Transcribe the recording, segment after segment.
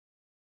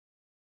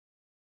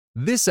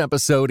This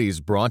episode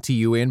is brought to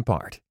you in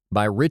part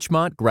by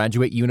Richmont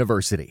Graduate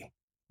University.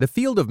 The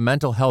field of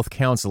mental health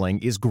counseling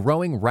is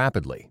growing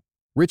rapidly.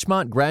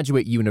 Richmont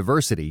Graduate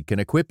University can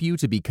equip you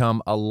to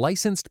become a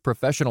licensed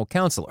professional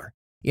counselor,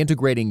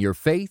 integrating your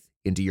faith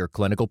into your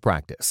clinical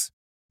practice.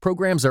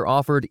 Programs are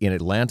offered in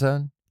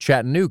Atlanta,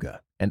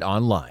 Chattanooga, and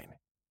online.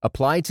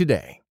 Apply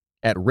today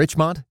at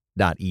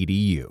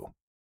richmont.edu.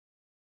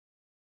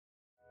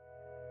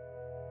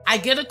 I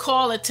get a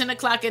call at 10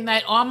 o'clock at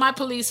night on my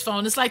police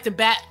phone. It's like the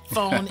bat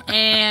phone.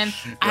 And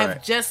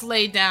I've just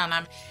laid down.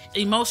 I'm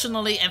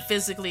emotionally and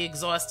physically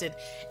exhausted.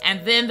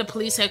 And then the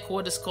police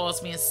headquarters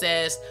calls me and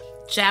says,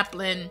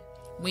 "Chaplain,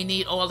 we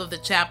need all of the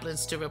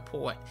chaplains to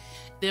report."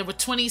 There were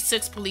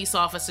 26 police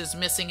officers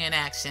missing in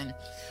action.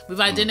 We've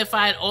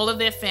identified all of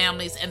their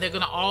families, and they're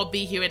going to all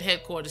be here at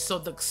headquarters. So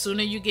the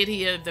sooner you get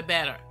here, the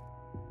better.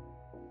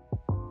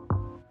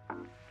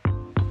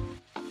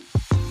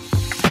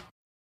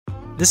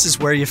 This is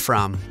Where You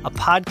From, a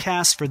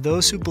podcast for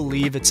those who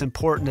believe it's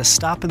important to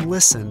stop and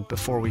listen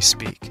before we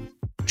speak.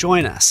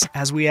 Join us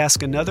as we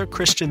ask another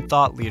Christian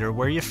thought leader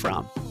where you're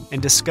from and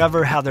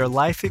discover how their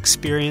life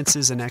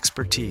experiences and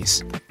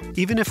expertise,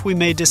 even if we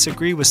may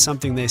disagree with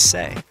something they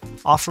say,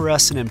 offer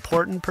us an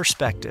important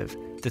perspective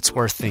that's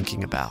worth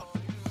thinking about.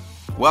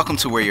 Welcome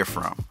to Where You're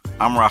From.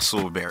 I'm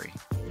Rasul Berry.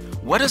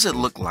 What does it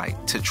look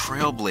like to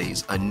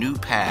trailblaze a new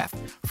path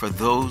for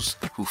those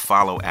who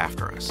follow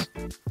after us?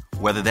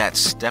 Whether that's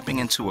stepping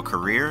into a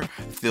career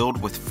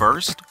filled with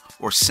first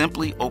or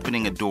simply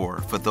opening a door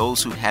for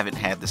those who haven't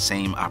had the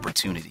same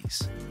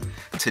opportunities.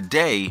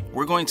 Today,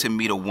 we're going to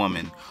meet a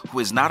woman who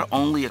has not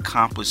only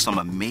accomplished some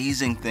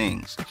amazing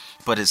things,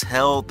 but has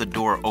held the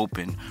door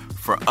open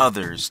for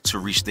others to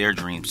reach their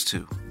dreams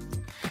too.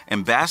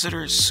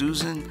 Ambassador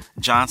Susan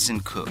Johnson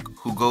Cook,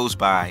 who goes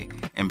by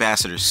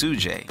Ambassador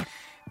Sujay,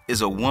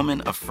 is a woman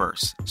of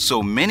firsts.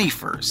 So many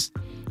firsts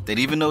that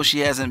even though she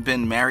hasn't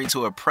been married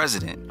to a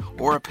president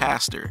or a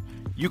pastor,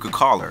 you could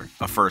call her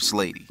a first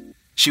lady.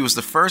 She was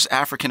the first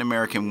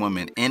African-American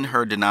woman in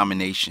her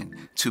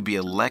denomination to be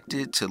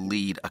elected to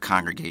lead a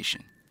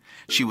congregation.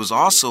 She was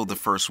also the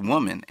first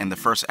woman and the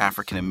first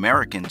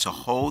African-American to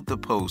hold the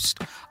post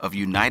of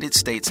United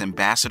States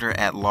Ambassador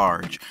at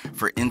Large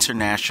for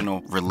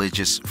International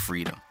Religious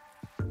Freedom.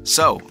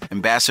 So,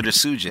 Ambassador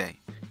Sujay,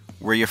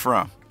 where you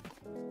from?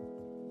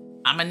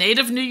 I'm a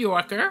native New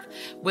Yorker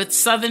with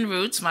Southern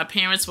roots. My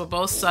parents were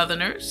both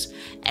Southerners,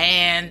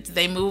 and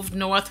they moved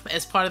north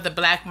as part of the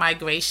Black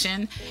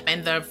migration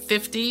in the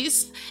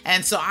 50s.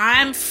 And so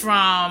I'm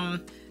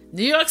from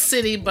New York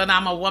City, but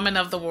I'm a woman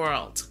of the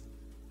world.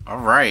 All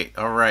right.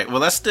 Well,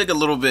 let's dig a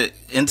little bit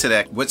into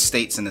that. What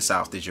states in the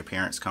South did your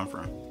parents come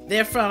from?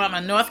 They're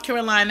from North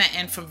Carolina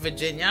and from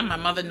Virginia. My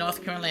mother,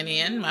 North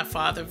Carolinian, my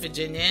father,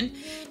 Virginian.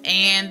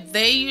 And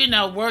they,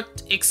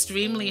 worked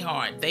extremely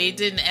hard. They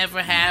didn't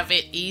ever have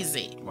it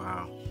easy.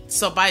 Wow.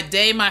 So by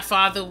day, my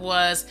father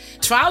was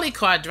trolley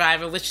car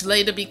driver, which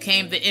later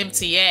became the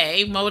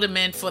MTA,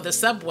 motorman for the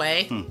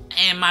subway.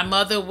 And my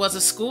mother was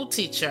a school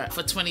teacher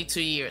for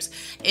 22 years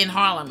in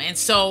Harlem. And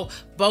so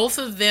both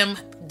of them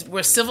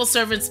were civil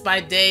servants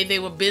by day. They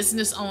were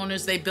business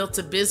owners. They built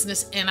a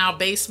business in our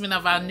basement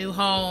of our new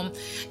home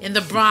in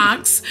the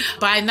Bronx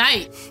by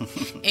night.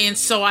 And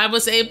so I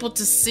was able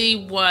to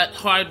see what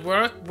hard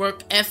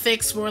work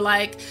ethics were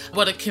like,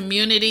 what a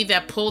community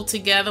that pulled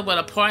together, what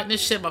a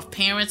partnership of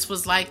parents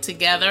was like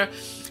together,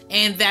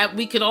 and that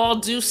we could all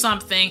do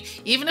something.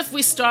 Even if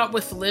we start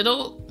with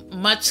little,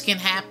 much can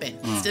happen.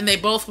 And they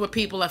both were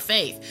people of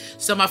faith.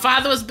 So my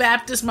father was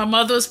Baptist, my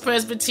mother was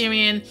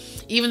Presbyterian.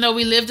 Even though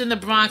we lived in the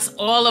Bronx,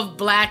 all of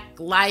Black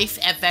life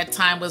at that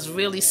time was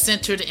really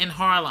centered in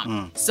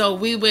Harlem. So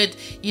we would,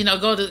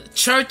 go to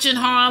church in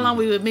Harlem.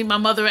 We would meet my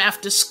mother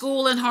after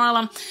school in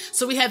Harlem.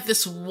 So we had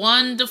this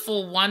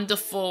wonderful,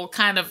 wonderful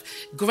kind of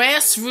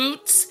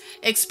grassroots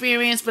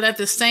experience, but at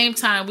the same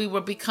time, we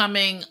were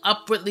becoming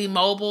upwardly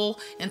mobile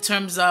in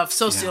terms of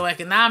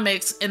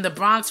socioeconomics in the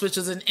Bronx, which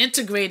was an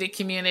integrated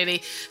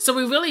community. So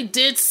we really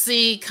did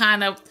see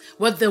kind of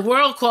what the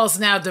world calls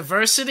now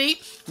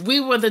diversity. We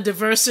were the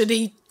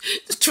diversity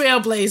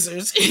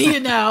trailblazers,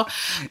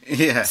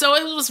 Yeah. So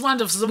it was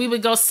wonderful. So we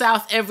would go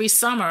south every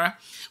summer,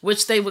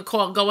 which they would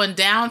call going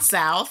down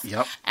south,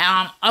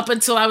 up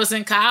until I was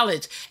in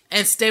college,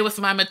 and stay with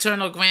my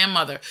maternal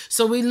grandmother.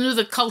 So we knew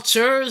the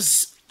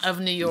cultures of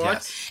New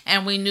York,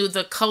 and we knew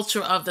the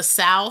culture of the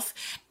South,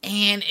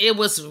 and it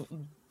was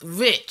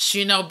rich,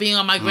 being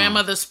on my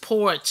grandmother's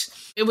porch.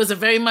 It was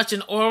very much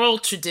an oral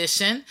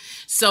tradition,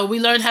 so we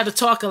learned how to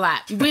talk a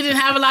lot. We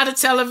didn't have a lot of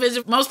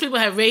television. Most people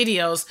had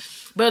radios,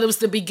 but it was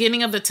the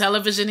beginning of the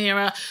television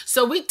era.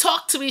 So we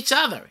talked to each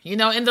other,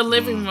 in the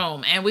living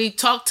room, and we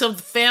talked to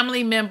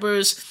family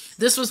members.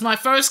 This was my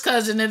first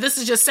cousin, and this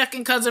is your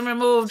second cousin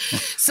removed.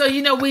 So,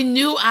 we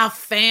knew our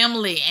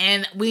family,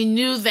 and we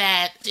knew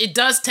that it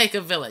does take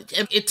a village.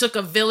 It took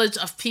a village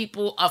of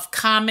people of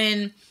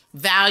common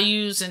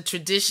values and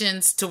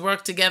traditions to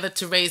work together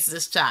to raise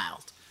this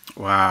child.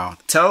 Wow.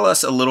 Tell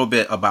us a little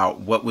bit about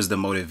what was the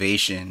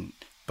motivation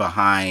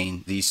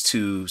behind these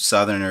two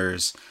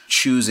Southerners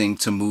choosing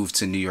to move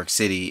to New York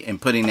City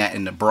and putting that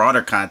in the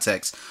broader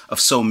context of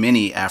so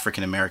many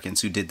African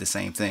Americans who did the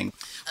same thing.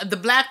 The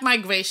Black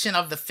migration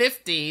of the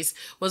 50s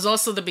was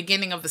also the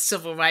beginning of the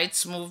Civil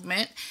Rights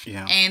Movement.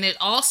 Yeah. And it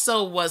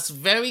also was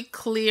very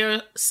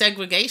clear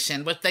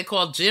segregation, what they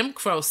call Jim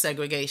Crow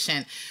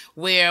segregation,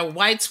 where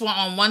whites were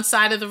on one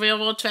side of the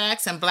railroad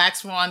tracks and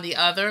blacks were on the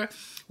other,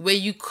 where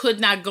you could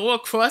not go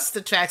across the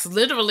tracks,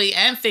 literally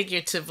and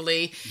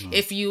figuratively,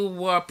 if you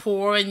were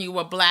poor and you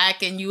were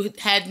black and you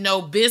had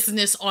no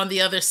business on the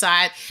other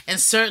side, and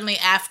certainly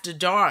after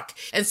dark.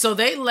 And so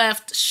they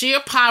left sheer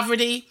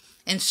poverty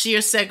and sheer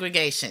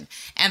segregation.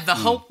 And the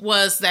hope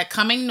was that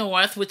coming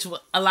north, which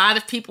a lot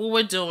of people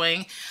were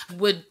doing,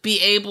 would be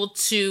able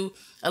to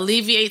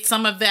alleviate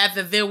some of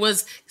that there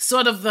was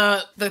sort of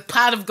the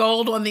pot of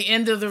gold on the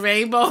end of the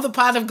rainbow, the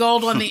pot of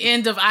gold on the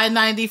end of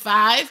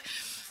I-95.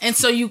 And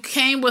so you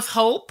came with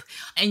hope,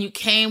 and you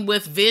came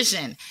with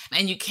vision,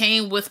 and you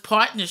came with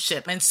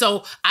partnership. And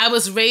so I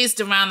was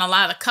raised around a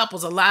lot of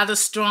couples, a lot of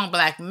strong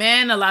black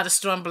men, a lot of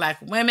strong black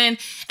women,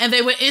 and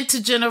they were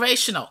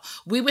intergenerational.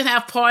 We would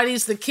have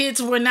parties. The kids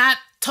were not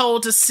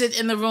told to sit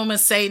in the room and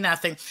say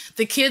nothing.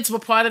 The kids were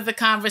part of the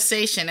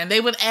conversation, and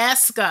they would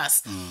ask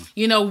us,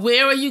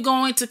 where are you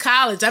going to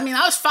college? I mean,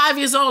 I was 5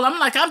 years old. I'm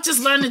like, I'm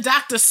just learning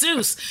Dr.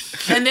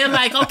 Seuss. And they're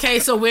like, okay,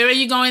 so where are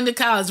you going to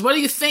college? What are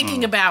you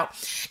thinking about?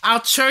 Our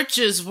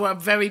churches were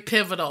very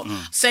pivotal.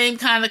 Same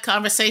kind of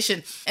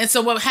conversation. And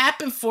so what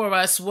happened for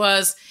us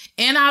was,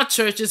 in our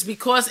churches,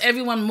 because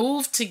everyone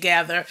moved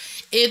together,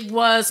 it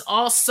was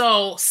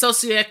also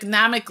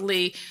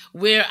socioeconomically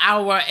where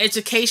our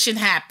education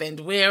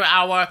happened, where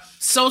our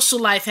social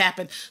life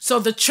happened. So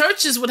the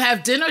churches would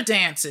have dinner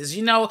dances.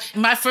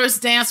 My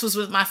first dance was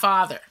with my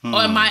father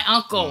or my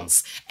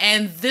uncles.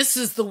 And this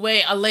is the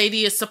way a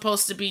lady is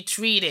supposed to be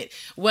treated,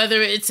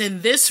 whether it's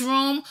in this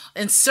room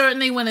and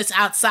certainly when it's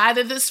outside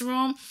of this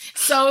room.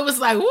 So it was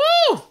like,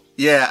 woo!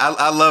 Yeah,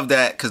 I love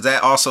that, because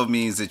that also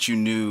means that you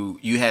knew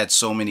you had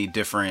so many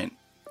different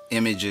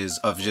images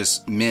of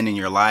just men in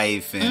your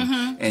life,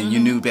 and you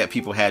knew that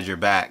people had your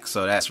back.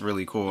 So that's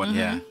really cool.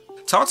 Yeah.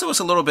 Talk to us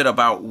a little bit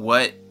about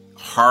what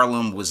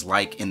Harlem was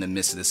like in the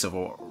midst of the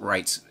civil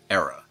rights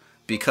era,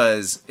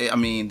 because, I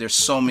mean, there's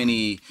so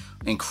many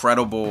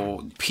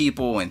incredible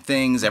people and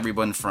things,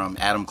 everyone from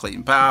Adam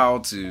Clayton Powell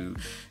to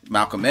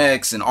Malcolm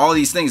X and all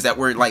these things that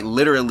were like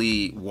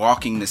literally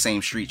walking the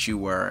same streets you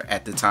were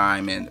at the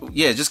time. And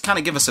yeah, just kind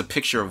of give us a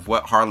picture of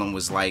what Harlem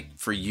was like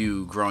for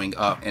you growing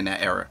up in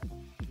that era.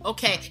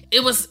 Okay,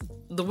 it was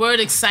the word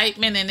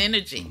excitement and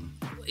energy.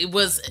 It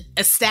was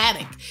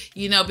ecstatic,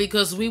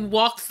 because we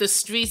walked the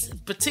streets,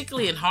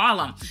 particularly in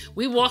Harlem.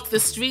 We walked the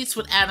streets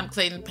with Adam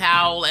Clayton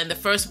Powell, and the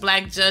first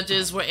black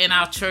judges were in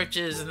our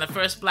churches, and the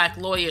first black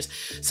lawyers.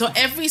 So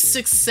every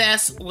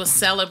success was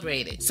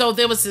celebrated. So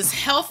there was this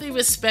healthy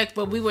respect,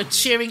 but we were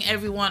cheering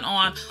everyone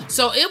on.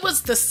 So it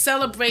was the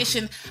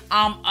celebration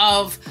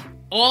of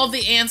all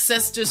the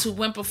ancestors who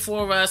went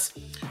before us,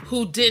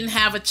 who didn't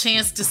have a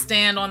chance to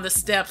stand on the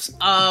steps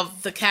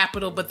of the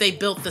Capitol, but they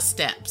built the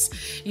steps,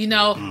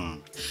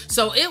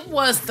 So it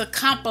was the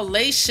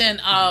compilation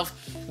of,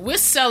 we're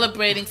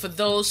celebrating for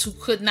those who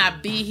could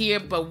not be here,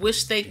 but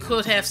wish they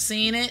could have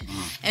seen it.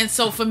 And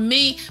so for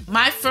me,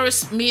 my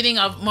first meeting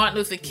of Martin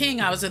Luther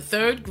King, I was in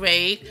third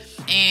grade,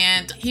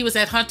 and he was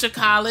at Hunter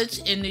College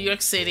in New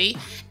York City.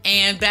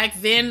 And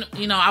back then,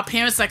 our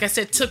parents, like I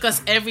said, took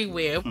us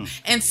everywhere.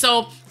 And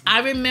so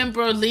I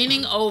remember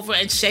leaning over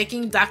and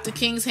shaking Dr.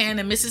 King's hand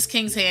and Mrs.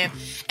 King's hand,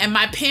 and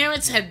my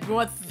parents had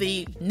brought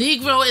the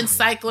Negro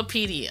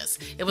encyclopedias.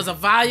 It was a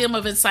volume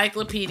of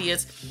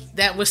encyclopedias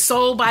that were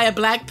sold by a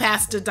black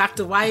pastor,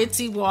 Dr. Wyatt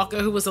T. Walker,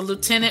 who was a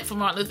lieutenant for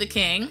Martin Luther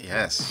King.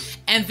 Yes.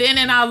 And then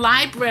in our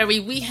library,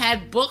 we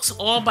had books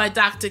all by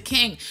Dr.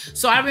 King.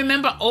 So I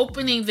remember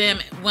opening them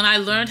when I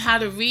learned how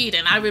to read,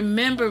 and I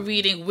remember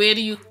reading, "Where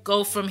do you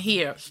go from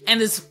here?"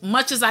 And as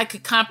much as I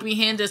could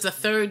comprehend as a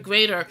third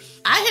grader,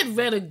 I had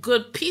read a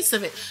good piece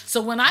of it. So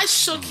when I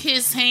shook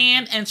his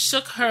hand and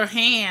shook her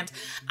hand,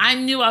 I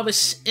knew I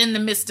was in the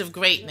midst of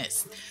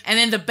greatness. And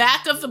in the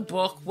back of the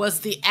book was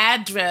the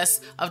address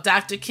of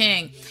Dr.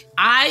 King.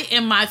 I,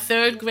 in my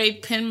third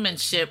grade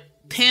penmanship,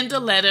 penned a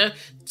letter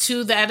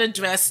to that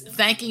address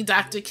thanking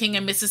Dr. King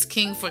and Mrs.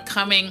 King for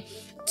coming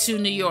to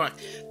New York.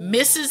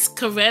 Mrs.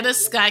 Coretta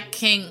Scott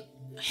King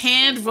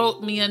hand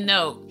wrote me a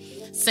note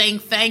saying,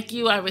 "Thank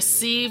you, I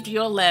received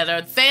your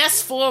letter."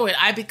 Fast forward,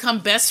 I become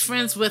best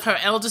friends with her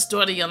eldest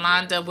daughter,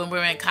 Yolanda, when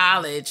we're in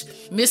college.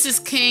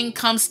 Mrs. King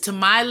comes to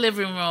my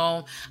living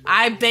room.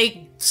 I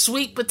bake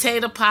sweet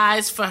potato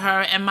pies for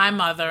her and my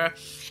mother.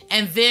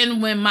 And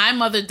then when my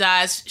mother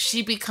dies,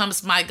 she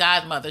becomes my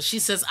godmother. She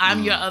says,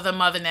 "I'm your other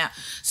mother now."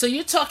 So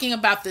you're talking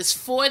about this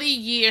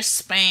 40-year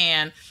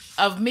span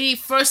of me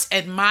first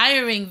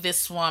admiring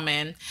this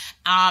woman,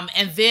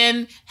 and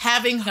then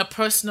having her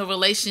personal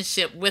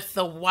relationship with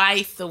the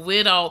wife, the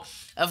widow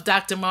of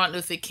Dr. Martin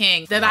Luther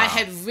King, that I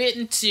had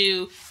written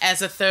to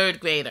as a third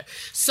grader.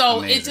 So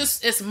Amazing.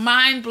 It's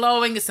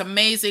mind-blowing. It's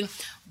amazing.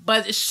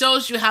 but it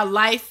shows you how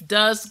life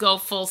does go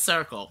full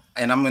circle.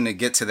 And I'm going to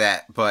get to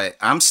that, but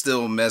I'm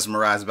still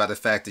mesmerized by the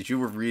fact that you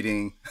were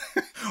reading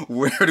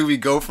Where Do We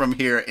Go From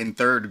Here in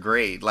 3rd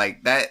grade?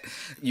 Like that,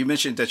 you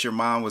mentioned that your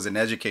mom was an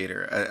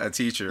educator, a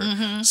teacher.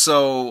 Mm-hmm.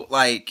 So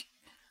like,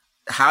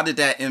 how did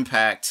that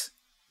impact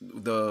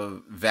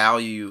the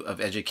value of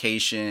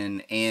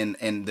education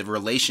and the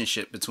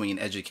relationship between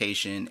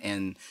education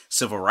and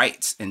civil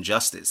rights and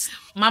justice?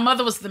 My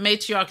mother was the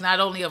matriarch not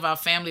only of our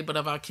family, but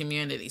of our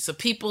community. So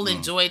people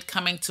enjoyed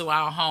coming to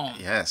our home.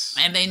 Yes.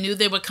 And they knew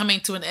they were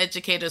coming to an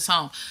educator's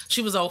home.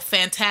 She was a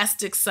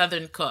fantastic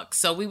Southern cook.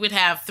 So we would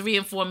have 3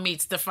 and 4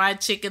 meats, the fried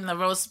chicken, the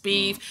roast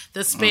beef,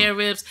 the spare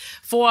ribs,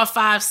 4 or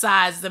 5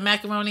 sides, the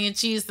macaroni and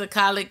cheese, the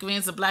collard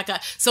greens, the black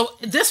eye. So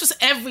this was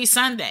every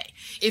Sunday.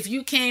 If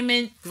you came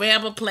in,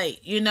 grab a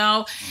plate,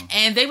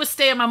 and they would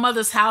stay at my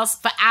mother's house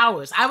for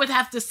hours. I would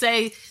have to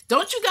say,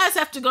 don't you guys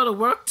have to go to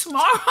work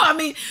tomorrow? I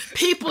mean,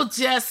 people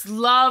just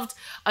loved,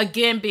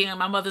 again, being at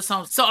my mother's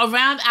home. So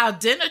around our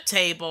dinner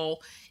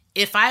table,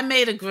 if I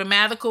made a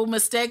grammatical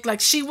mistake, like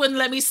she wouldn't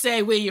let me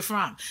say where you're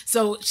from.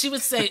 So she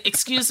would say,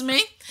 excuse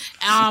me.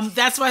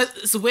 That's why,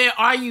 so where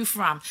are you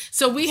from?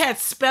 So we had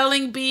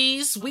spelling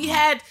bees. We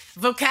had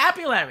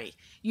vocabulary,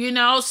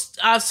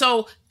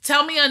 so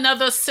tell me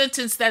another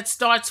sentence that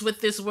starts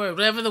with this word,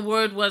 whatever the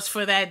word was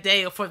for that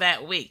day or for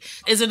that week.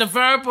 Is it a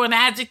verb or an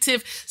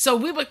adjective? So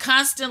we were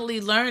constantly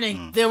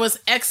learning. There was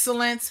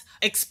excellence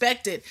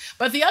expected.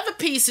 But the other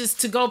piece is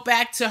to go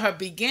back to her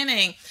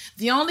beginning.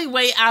 The only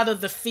way out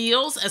of the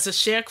fields as a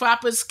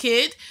sharecropper's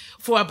kid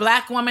for a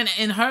Black woman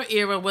in her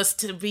era was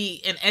to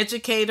be an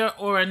educator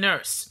or a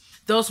nurse.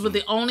 Those were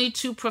the only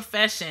 2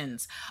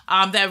 professions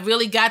that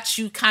really got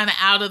you kind of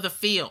out of the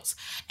fields.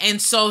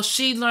 And so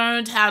she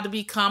learned how to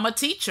become a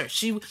teacher.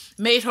 She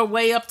made her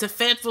way up to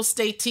Fayetteville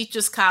State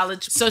Teachers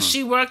College. So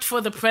she worked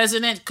for the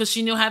president because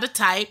she knew how to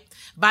type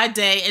by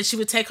day, and she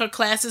would take her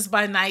classes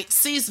by night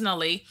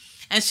seasonally.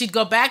 And she'd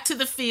go back to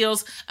the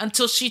fields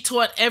until she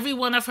taught every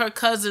one of her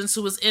cousins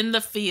who was in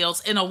the fields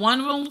in a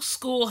 1-room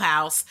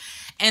schoolhouse,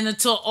 and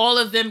until all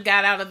of them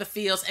got out of the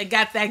fields and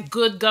got that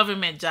good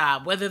government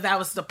job, whether that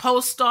was the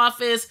post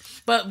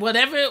office, but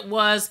whatever it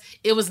was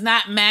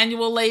not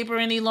manual labor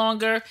any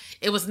longer.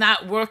 It was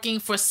not working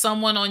for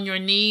someone on your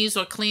knees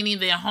or cleaning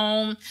their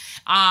home.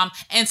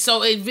 And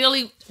so it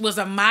really was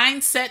a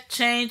mindset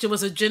change. It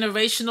was a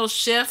generational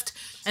shift.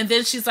 And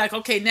then she's like,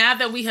 okay, now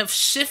that we have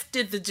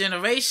shifted the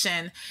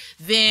generation,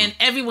 then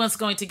everyone's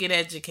going to get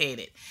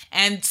educated.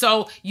 And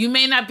so you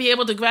may not be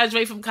able to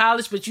graduate from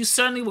college, but you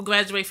certainly will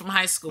graduate from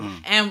high school.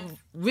 And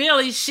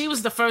really, she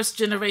was the first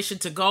generation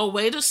to go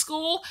away to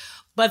school,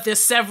 but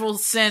there's several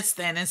since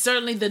then. And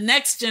certainly the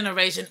next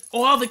generation,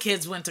 all the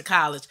kids went to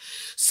college.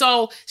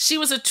 So she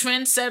was a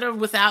trendsetter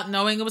without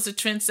knowing it was a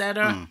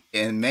trendsetter.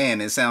 And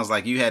man, it sounds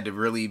like you had to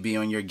really be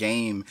on your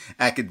game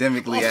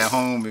academically at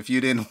home if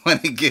you didn't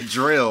want to get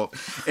drilled.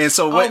 And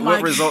so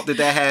what result did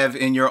that have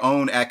in your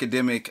own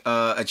academic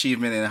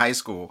achievement in high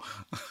school?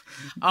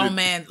 Oh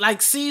man, like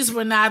C's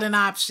were not an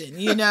option,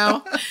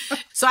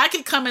 So I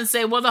could come and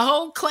say, well, the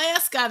whole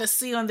class got a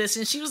C on this.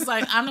 And she was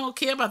like, I don't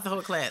care about the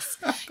whole class,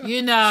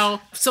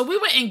 So we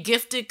were in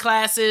gifted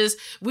classes.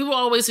 We were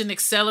always in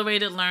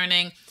accelerated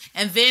learning.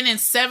 And then in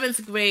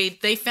 7th grade,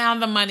 they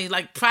found the money.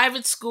 Like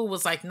private school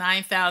was like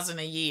 $9,000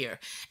 a year.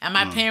 And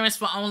my parents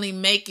were only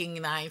making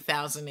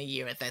 $9,000 a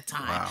year at that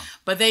time. Wow.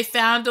 But they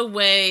found a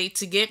way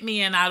to get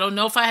me in. I don't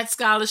know if I had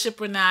scholarship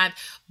or not,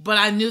 but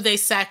I knew they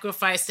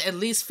sacrificed at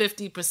least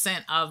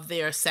 50% of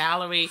their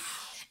salary.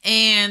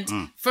 And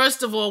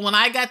first of all, when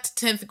I got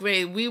to 10th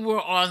grade, we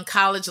were on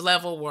college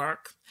level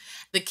work.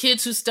 The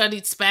kids who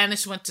studied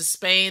Spanish went to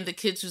Spain. The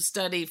kids who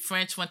studied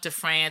French went to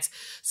France.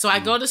 So I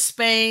go to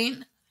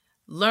Spain,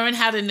 learn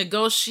how to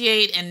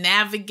negotiate and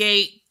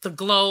navigate the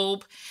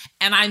globe.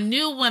 And I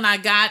knew when I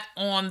got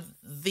on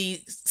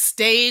the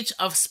stage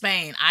of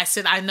Spain, I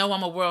said, I know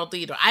I'm a world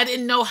leader. I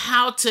didn't know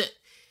how to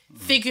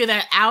figure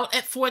that out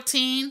at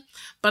 14,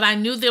 but I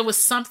knew there was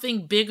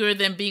something bigger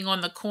than being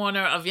on the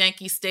corner of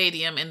Yankee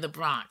Stadium in the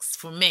Bronx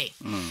for me.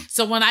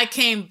 So when I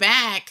came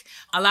back,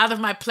 a lot of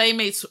my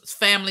playmates'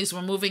 families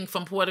were moving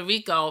from Puerto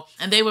Rico,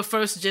 and they were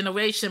first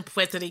generation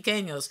Puerto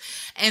Ricanos.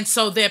 And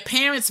so their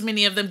parents,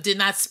 many of them, did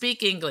not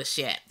speak English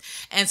yet.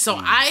 And so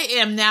I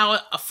am now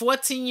a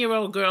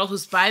 14-year-old girl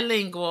who's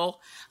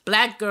bilingual,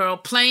 Black girl,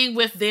 playing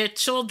with their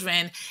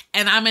children,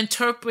 and I'm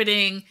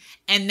interpreting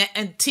and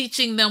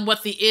teaching them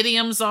what the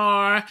idioms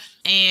are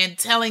and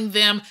telling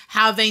them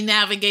how they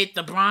navigate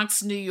the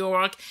Bronx, New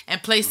York,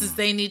 and places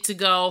they need to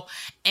go,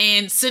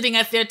 and sitting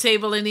at their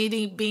table and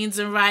eating beans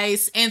and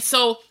rice. And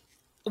so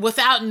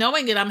without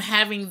knowing it, I'm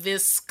having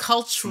this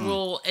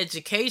cultural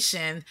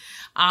education.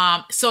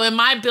 So in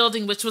my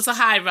building, which was a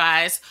high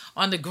rise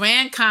on the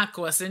Grand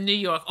Concourse in New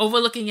York,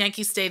 overlooking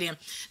Yankee Stadium,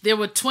 there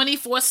were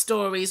 24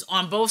 stories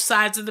on both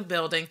sides of the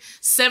building,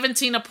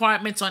 17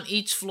 apartments on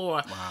each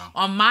floor. Wow.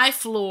 On my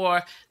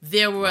floor,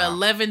 there were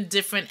 11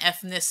 different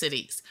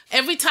ethnicities.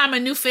 Every time a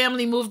new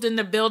family moved in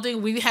the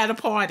building, we had a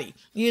party,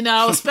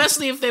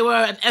 especially if they were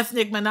an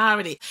ethnic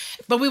minority.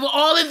 But we were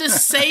all in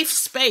this safe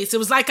space. It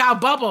was like our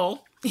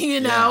bubble.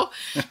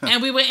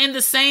 And we were in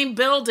the same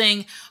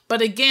building.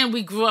 But again,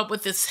 we grew up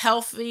with this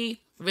healthy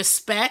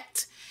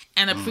respect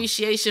and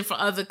appreciation for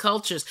other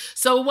cultures.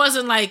 So it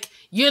wasn't like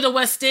you're the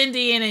West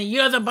Indian and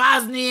you're the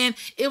Bosnian.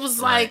 It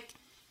was like,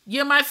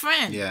 you're my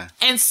friend. Yeah.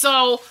 And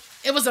so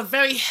it was a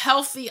very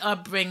healthy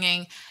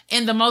upbringing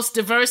in the most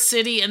diverse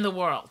city in the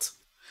world.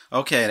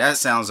 Okay, that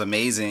sounds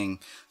amazing.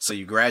 So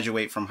you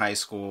graduate from high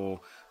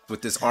school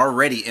with this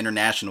already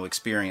international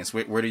experience.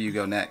 Where do you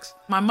go next?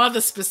 My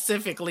mother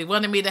specifically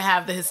wanted me to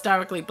have the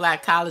historically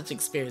Black college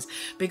experience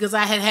because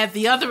I had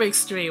the other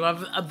extreme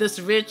of this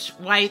rich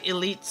white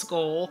elite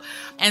school.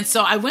 And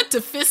so I went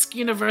to Fisk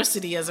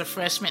University as a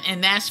freshman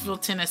in Nashville,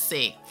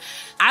 Tennessee.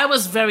 I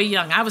was very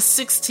young. I was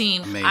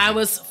 16. Amazing. I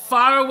was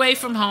far away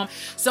from home.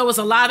 So it was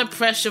a lot of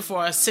pressure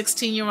for a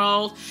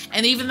 16-year-old.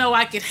 And even though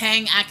I could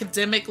hang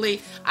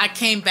academically, I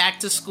came back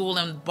to school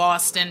in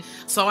Boston.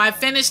 So I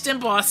finished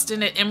in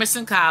Boston at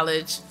Emerson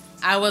College.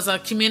 I was a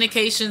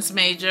communications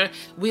major.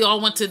 We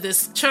all went to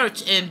this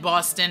church in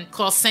Boston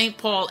called St.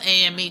 Paul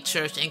AME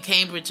Church in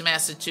Cambridge,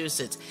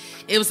 Massachusetts.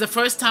 It was the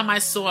first time I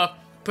saw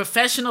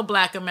professional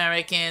Black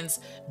Americans,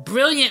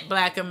 brilliant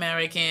Black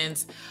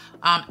Americans,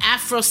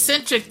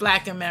 Afrocentric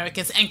Black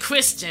Americans, and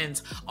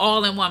Christians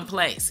all in one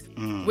place,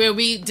 where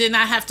we did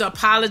not have to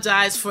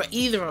apologize for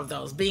either of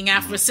those, being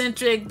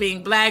Afrocentric,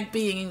 being Black,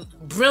 being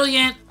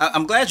brilliant.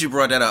 I'm glad you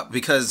brought that up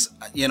because,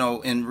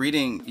 in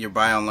reading your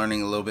bio and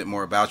learning a little bit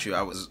more about you,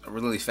 I was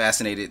really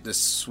fascinated the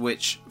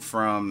switch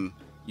from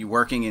you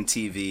working in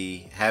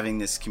TV, having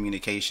this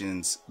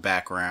communications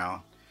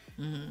background,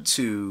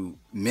 to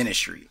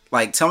ministry.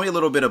 Like, tell me a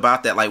little bit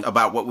about that, like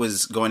about what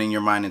was going in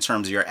your mind in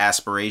terms of your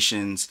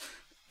aspirations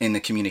in the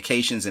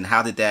communications, and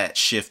how did that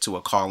shift to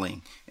a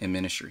calling in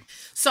ministry?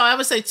 So I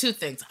would say two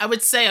things. I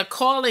would say a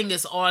calling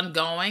is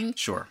ongoing.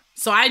 Sure.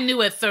 So I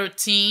knew at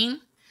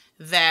 13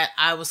 that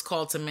I was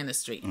called to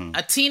ministry.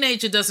 A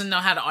teenager doesn't know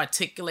how to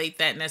articulate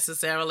that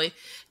necessarily,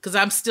 because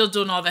I'm still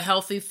doing all the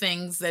healthy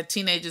things that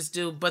teenagers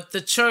do. But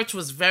the church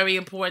was very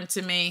important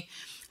to me.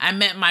 I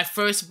met my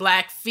first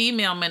Black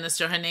female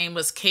minister. Her name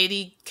was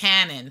Katie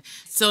Cannon.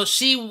 So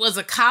she was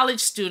a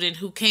college student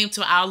who came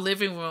to our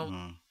living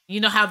room. You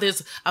know how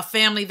there's a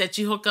family that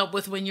you hook up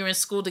with when you're in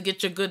school to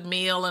get your good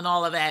meal and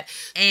all of that.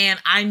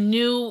 And I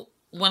knew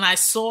when I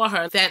saw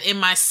her that in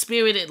my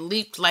spirit it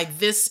leaped like,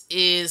 this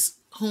is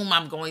whom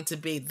I'm going to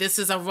be. This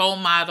is a role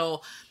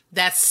model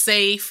that's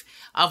safe,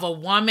 of a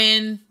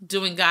woman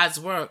doing God's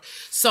work.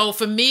 So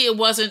for me, it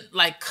wasn't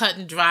like cut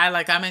and dry,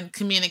 like I'm in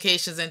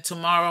communications and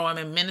tomorrow I'm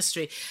in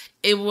ministry.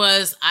 It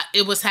was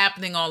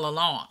happening all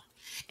along.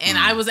 And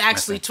I was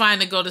actually trying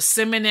to go to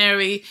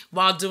seminary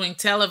while doing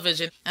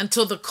television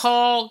until the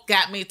call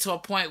got me to a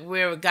point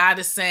where God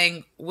is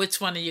saying, which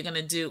one are you going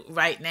to do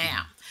right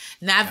now?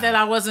 Not that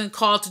I wasn't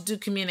called to do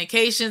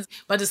communications,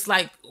 but it's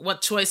like,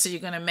 what choice are you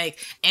going to make?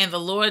 And the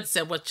Lord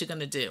said, what you're going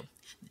to do.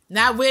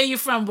 Not where you're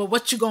from, but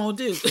what you going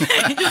to do,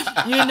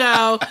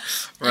 Right.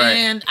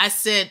 And I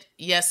said,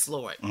 yes,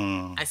 Lord.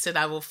 I said,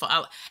 I will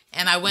follow.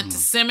 And I went to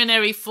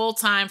seminary full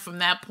time from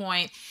that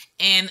point.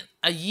 And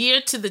a year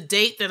to the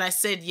date that I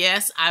said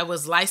yes, I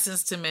was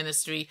licensed to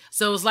ministry.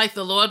 So it was like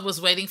the Lord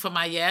was waiting for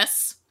my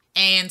yes.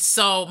 And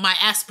so my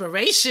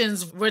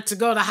aspirations were to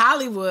go to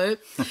Hollywood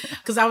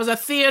because I was a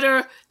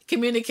theater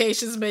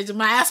communications major.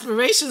 My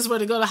aspirations were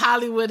to go to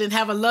Hollywood and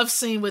have a love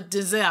scene with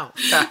Denzel.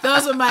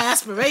 Those were my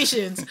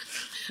aspirations.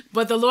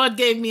 But the Lord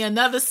gave me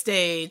another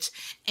stage,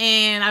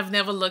 and I've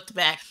never looked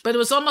back. But it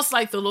was almost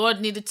like the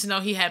Lord needed to know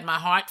he had my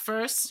heart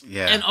first,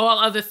 and all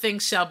other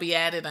things shall be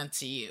added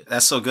unto you.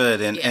 That's so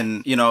good.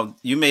 And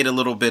you made a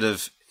little bit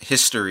of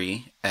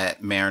history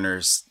at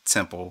Mariners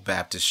Temple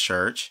Baptist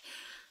Church.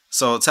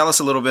 So tell us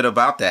a little bit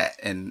about that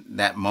and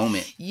that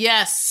moment.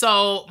 Yes.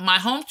 So my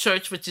home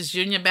church, which is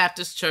Union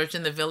Baptist Church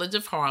in the village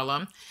of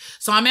Harlem.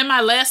 So I'm in my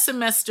last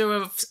semester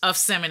of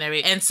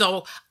seminary. And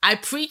so I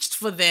preached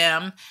for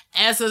them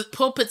as a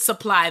pulpit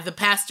supply. The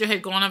pastor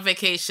had gone on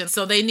vacation.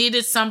 So they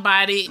needed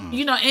somebody,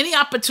 any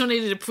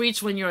opportunity to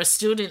preach when you're a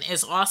student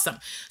is awesome.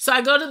 So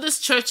I go to this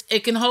church.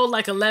 It can hold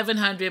like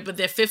 1,100, but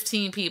there are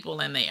 15 people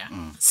in there,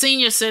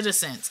 senior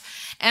citizens.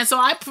 And so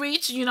I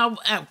preach,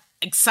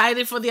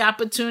 excited for the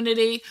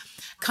opportunity,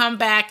 come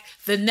back.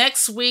 The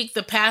next week,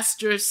 the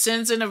pastor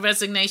sends in a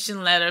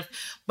resignation letter,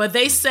 but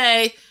they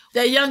say,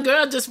 that young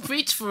girl just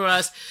preached for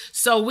us,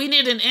 so we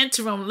need an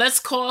interim. Let's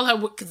call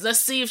her. Let's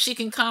see if she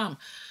can come.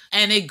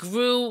 And it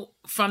grew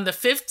from the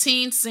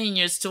 15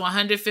 seniors to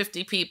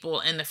 150 people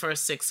in the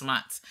first 6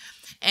 months.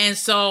 And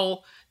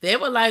so They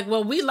were like,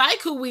 well, we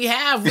like who we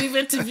have. We've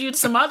interviewed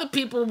some other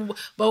people,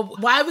 but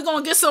why are we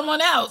going to get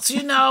someone else,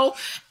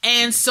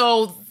 And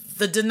so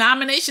the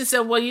denomination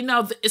said, well,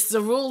 it's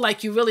the rule,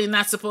 like you're really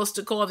not supposed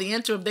to call the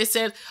interim. They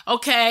said,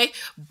 okay,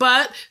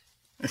 but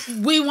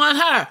we want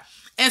her.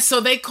 And so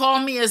they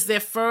called me as their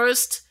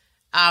first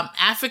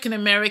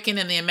African-American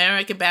in the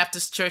American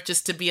Baptist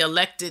churches to be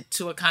elected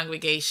to a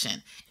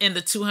congregation in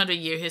the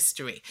 200-year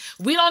history.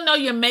 We don't know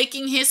you're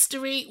making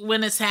history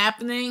when it's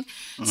happening.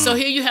 Mm-hmm. So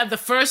here you have the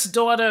first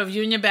daughter of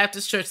Union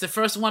Baptist Church, the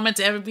first woman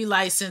to ever be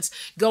licensed,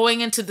 going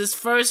into this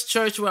first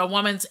church where a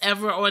woman's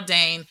ever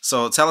ordained.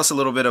 So tell us a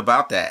little bit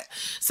about that.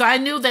 So I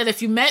knew that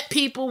if you met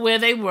people where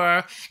they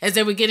were, as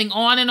they were getting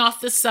on and off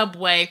the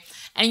subway,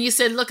 and you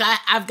said, look,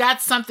 I've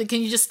got something.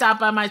 Can you just stop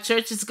by my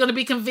church? It's going to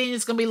be convenient.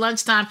 It's going to be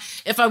lunchtime.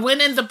 If I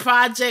went in the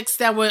projects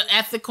that were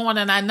at the corner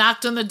and I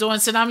knocked on the door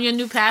and said, I'm your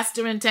new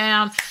pastor in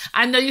town.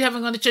 I know you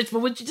haven't gone to church,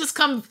 but would you just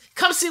come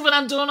see what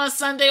I'm doing on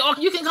Sunday? Or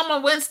you can come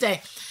on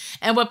Wednesday.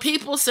 And what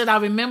people said, I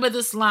remember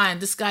this line.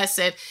 This guy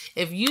said,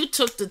 if you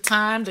took the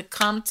time to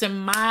come to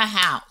my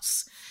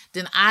house,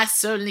 then I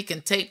certainly can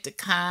take the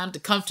time to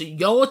come to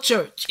your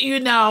church,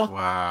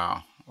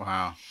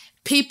 Wow.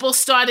 People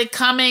started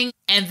coming,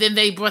 and then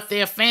they brought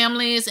their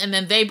families, and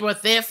then they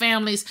brought their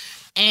families.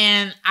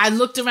 And I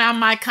looked around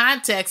my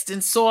context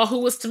and saw who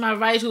was to my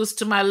right, who was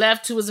to my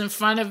left, who was in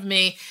front of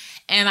me.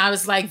 And I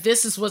was like,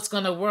 this is what's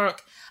going to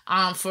work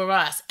for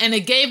us. And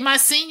it gave my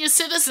senior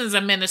citizens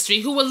a ministry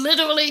who were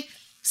literally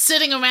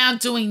sitting around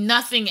doing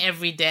nothing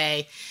every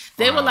day.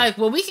 They were like,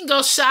 well, we can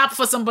go shop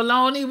for some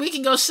bologna. We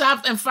can go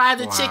shop and fry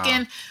the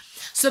chicken.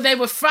 So they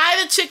would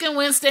fry the chicken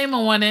Wednesday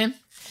morning,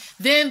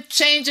 then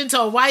change into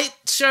a white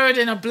shirt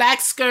and a black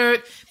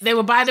skirt. They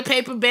would buy the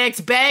paper bags,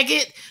 bag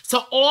it.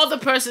 So all the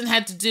person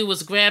had to do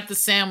was grab the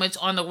sandwich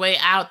on the way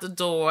out the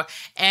door.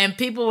 And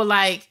people were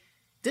like,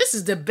 this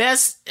is the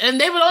best. And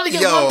they would only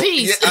get one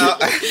piece.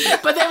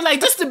 But they were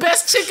like, this is the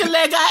best chicken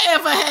leg I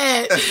ever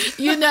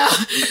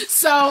had,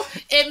 So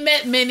it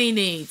met many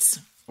needs.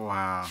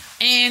 Wow.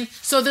 And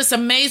so this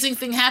amazing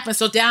thing happened.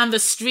 So down the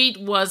street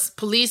was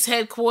police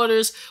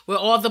headquarters where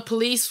all the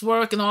police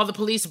work and all the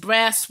police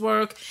brass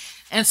work.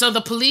 And so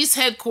the police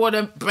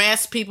headquarters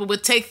brass people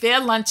would take their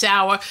lunch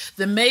hour,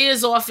 the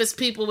mayor's office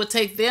people would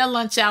take their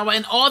lunch hour,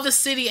 and all the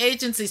city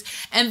agencies.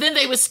 And then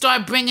they would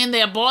start bringing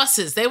their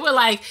bosses. They were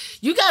like,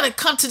 you got to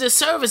come to the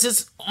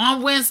services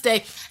on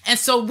Wednesday. And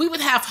so we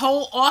would have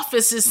whole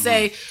offices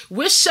say,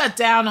 we're shut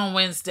down on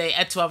Wednesday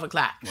at 12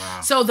 o'clock. Wow.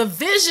 So the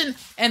vision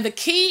and the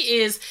key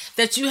is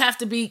that you have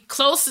to be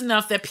close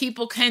enough that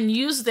people can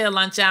use their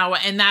lunch hour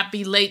and not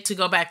be late to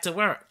go back to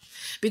work.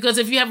 Because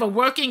if you have a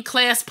working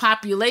class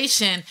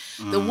population,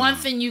 the one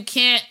thing you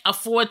can't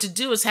afford to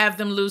do is have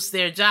them lose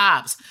their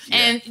jobs. Yeah.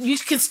 And you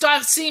can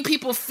start seeing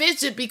people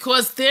fidget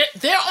because they're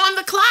on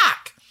the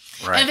clock.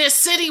 Right. And they're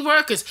city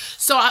workers.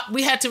 So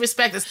we had to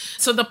respect this.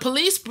 So the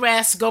police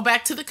brass go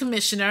back to the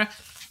commissioner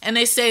and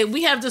they say,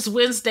 we have this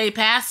Wednesday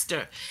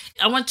pastor.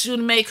 I want you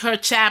to make her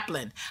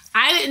chaplain.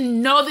 I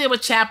didn't know there were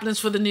chaplains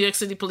for the New York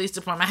City Police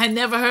Department. I had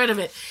never heard of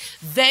it.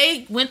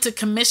 They went to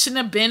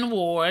Commissioner Ben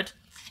Ward.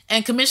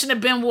 And Commissioner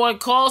Ben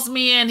Ward calls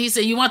me in. He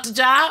said, you want the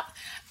job?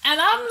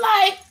 And I'm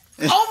like,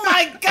 oh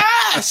my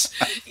gosh.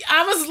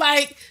 I was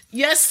like,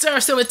 yes, sir.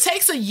 So it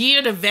takes a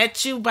year to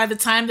vet you by the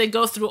time they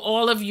go through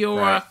all of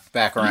your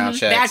background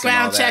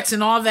checks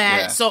and all that.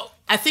 Yeah. So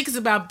I think it's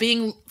about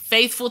being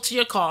faithful to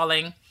your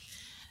calling,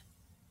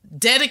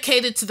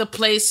 dedicated to the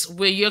place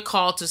where you're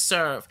called to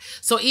serve.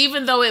 So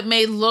even though it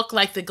may look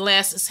like the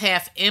glass is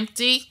half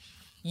empty,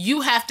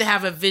 you have to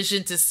have a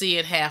vision to see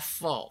it half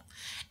full.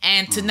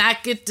 And to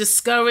not get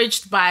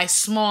discouraged by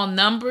small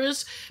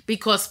numbers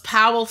because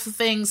powerful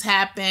things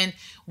happen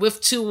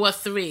with 2 or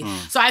 3.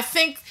 So I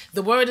think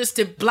the word is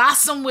to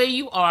blossom where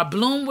you are,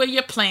 bloom where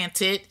you're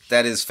planted.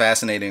 That is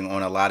fascinating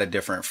on a lot of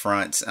different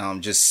fronts.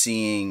 Just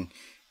seeing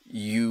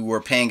you were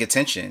paying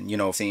attention,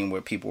 seeing where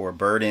people were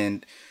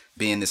burdened,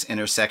 being this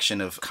intersection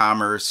of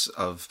commerce,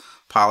 of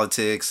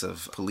politics,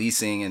 of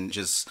policing, and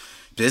just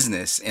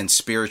business and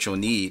spiritual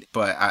need.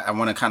 But I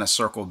want to kind of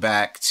circle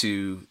back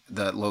to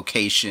the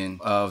location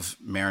of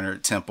Mariner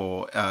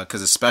Temple,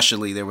 because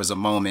especially there was a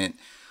moment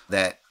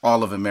that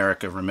all of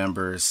America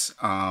remembers,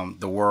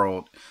 the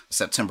world,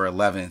 September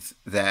 11th,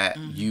 that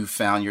you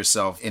found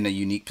yourself in a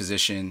unique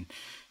position.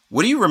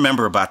 What do you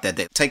remember about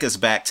that? Take us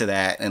back to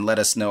that and let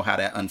us know how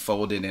that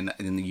unfolded in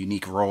the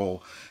unique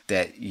role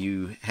that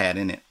you had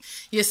in it.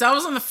 Yes, I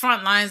was on the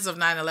front lines of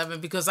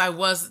 9/11 because I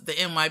was the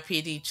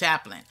NYPD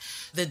chaplain.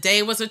 The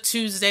day was a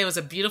Tuesday. It was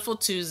a beautiful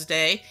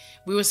Tuesday.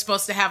 We were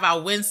supposed to have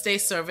our Wednesday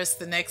service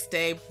the next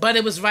day, but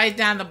it was right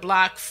down the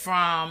block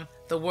from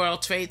the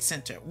World Trade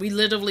Center. We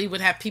literally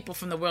would have people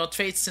from the World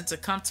Trade Center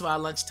come to our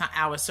lunchtime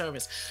hour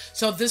service.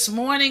 So this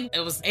morning, it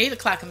was 8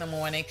 o'clock in the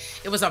morning.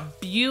 It was a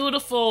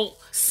beautiful,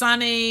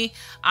 sunny,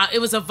 it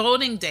was a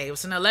voting day. It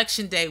was an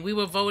election day. We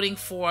were voting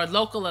for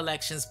local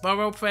elections,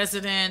 borough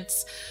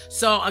presidents.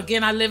 So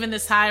again, I live in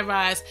this high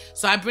rise.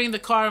 So I bring the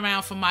car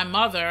around for my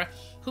mother.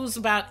 who's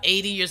about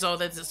 80 years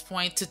old at this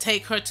point, to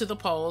take her to the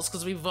polls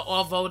because we've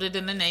all voted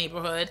in the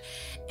neighborhood.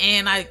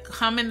 And I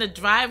come in the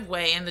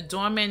driveway and the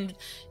doorman,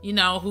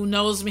 who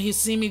knows me, who's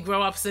seen me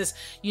grow up, says,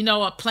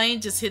 a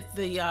plane just hit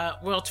the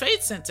World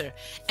Trade Center.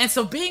 And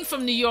so being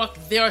from New York,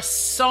 there are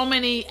so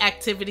many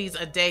activities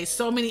a day,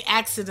 so many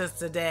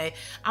accidents a day.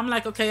 I'm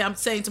like, okay, I'm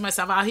saying to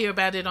myself, I'll hear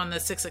about it on the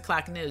 6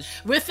 o'clock news.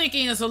 We're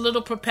thinking it's a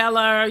little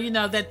propeller,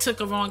 that took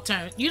a wrong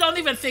turn. You don't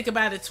even think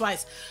about it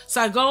twice.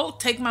 So I go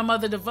take my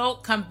mother to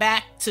vote, come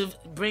back to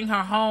bring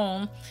her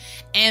home.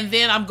 And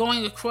then I'm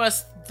going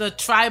across the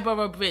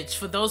Triborough Bridge.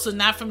 For those who are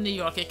not from New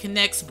York, it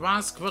connects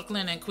Bronx,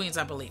 Brooklyn, and Queens,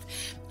 I believe.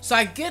 So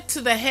I get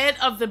to the head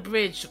of the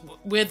bridge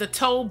where the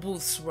toll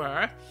booths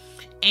were,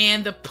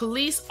 and the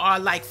police are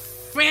like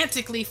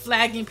frantically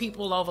flagging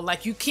people over,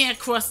 like, you can't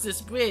cross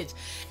this bridge.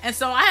 And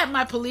so I have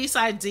my police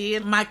ID,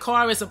 and my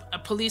car is a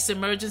police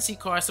emergency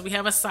car, so we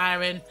have a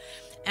siren.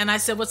 And I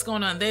said, what's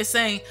going on? They're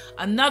saying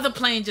another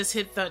plane just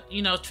hit the,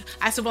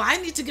 I said, well, I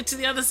need to get to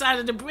the other side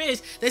of the bridge.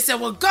 They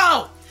said, well,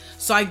 go.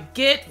 So I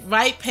get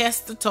right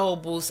past the toll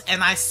booths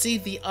and I see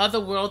the other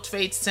World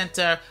Trade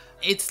Center.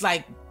 It's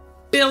like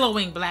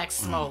billowing black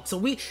smoke. So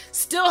we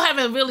still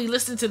haven't really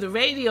listened to the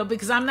radio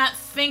because I'm not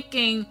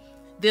thinking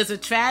there's a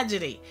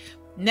tragedy.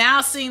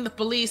 Now seeing the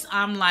police,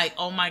 I'm like,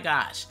 oh my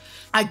gosh.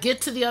 I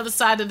get to the other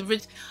side of the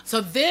bridge. So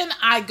then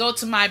I go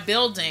to my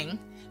building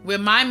where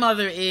my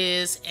mother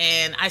is,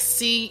 and I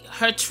see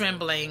her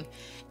trembling,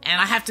 and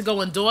I have to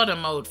go in daughter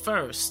mode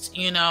first,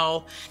 and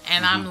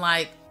I'm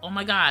like, oh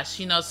my gosh,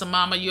 so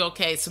Mom, are you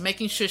okay? So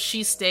making sure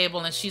she's stable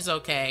and she's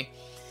okay.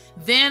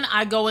 Then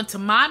I go into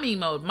mommy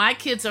mode. My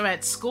kids are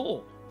at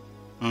school.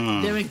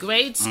 They're in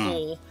grade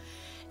school.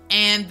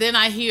 And then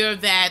I hear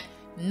that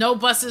no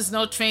buses,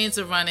 no trains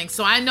are running.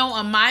 So I know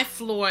on my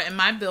floor in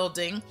my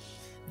building,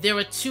 there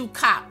are 2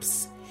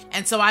 cops.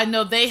 And so I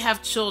know they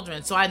have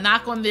children. So I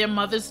knock on their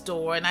mother's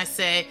door and I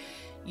say,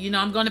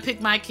 I'm going to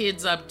pick my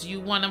kids up. Do you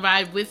want to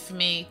ride with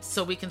me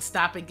so we can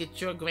stop and get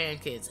your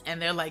grandkids?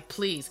 And they're like,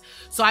 please.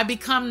 So I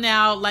become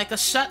now like a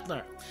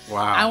shuttler.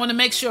 Wow. I want to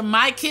make sure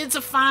my kids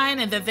are fine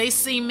and that they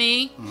see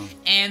me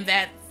and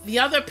that the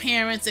other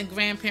parents and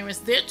grandparents,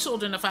 their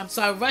children are fine.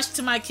 So I rush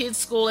to my kids'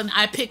 school and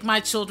I pick my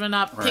children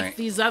up, pick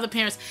these other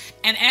parents.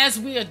 And as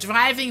we are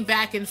driving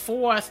back and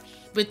forth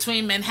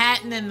between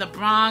Manhattan and the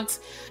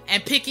Bronx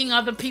and picking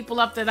other people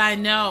up that I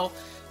know,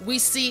 we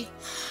see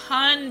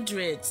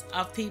hundreds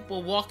of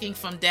people walking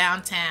from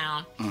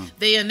downtown.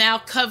 They are now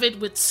covered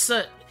with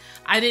soot.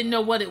 I didn't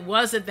know what it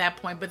was at that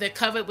point, but they're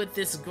covered with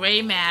this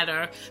gray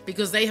matter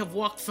because they have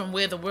walked from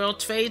where the World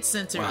Trade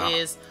Center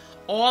is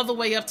all the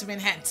way up to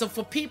Manhattan. So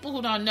for people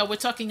who don't know, we're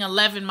talking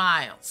 11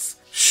 miles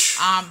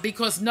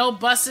because no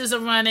buses are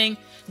running,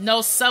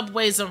 no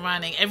subways are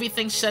running,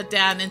 everything's shut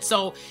down. And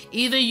so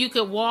either you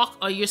could walk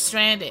or you're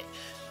stranded.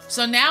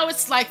 So now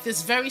it's like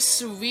this very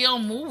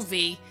surreal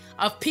movie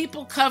of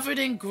people covered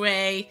in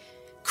gray,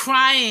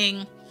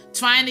 crying,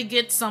 trying to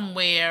get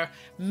somewhere,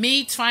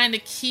 me trying to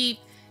keep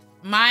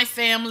my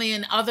family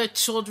and other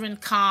children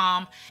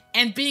calm,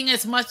 and being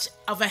as much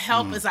of a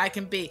help as I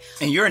can be.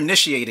 And you're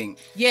initiating.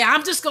 Yeah,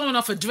 I'm just going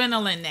off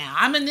adrenaline now.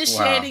 I'm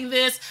initiating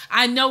this.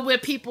 I know where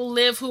people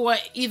live who are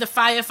either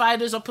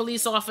firefighters or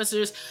police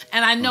officers,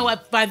 and I know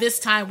by this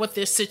time what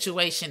their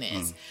situation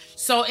is.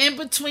 So in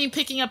between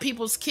picking up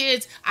people's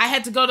kids, I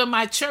had to go to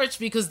my church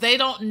because they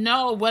don't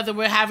know whether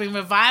we're having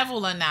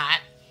revival or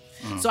not.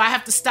 So I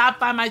have to stop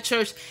by my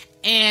church,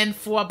 and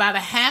for about a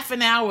half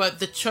an hour,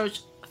 the church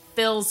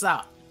fills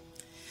up.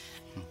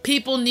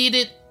 People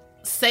needed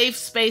safe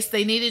space.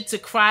 They needed to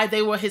cry.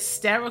 They were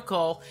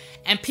hysterical.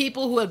 And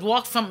people who had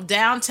walked from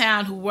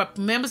downtown, who were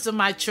members of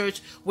my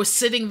church, were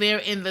sitting there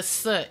in the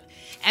soot.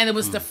 And it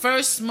was the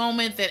first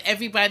moment that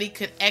everybody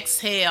could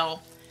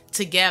exhale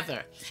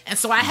together. And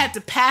so I had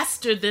to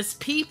pastor this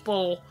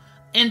people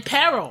in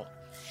peril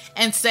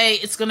and say,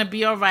 it's going to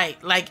be all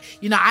right. Like,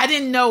 I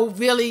didn't know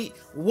really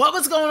what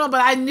was going on,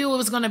 but I knew it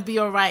was going to be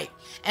all right.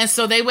 And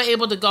so they were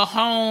able to go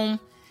home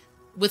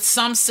with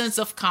some sense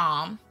of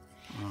calm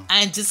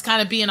and just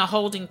kind of be in a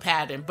holding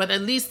pattern. But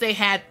at least they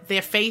had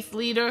their faith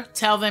leader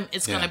tell them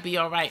it's going to be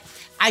all right.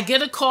 I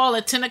get a call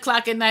at 10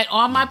 o'clock at night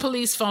on my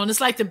police phone.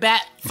 It's like the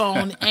bat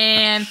phone.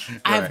 And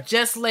I have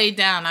just laid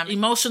down. I'm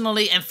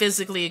emotionally and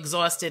physically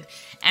exhausted.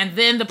 And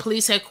then the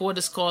police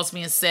headquarters calls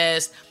me and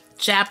says,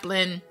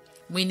 Chaplain,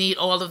 we need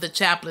all of the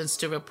chaplains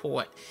to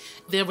report.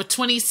 There were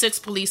 26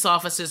 police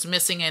officers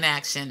missing in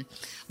action.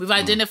 We've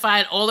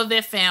identified all of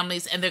their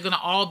families, and they're going to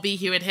all be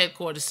here at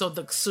headquarters. So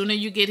the sooner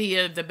you get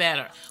here, the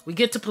better. We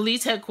get to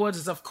police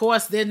headquarters. Of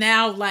course, they're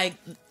now like,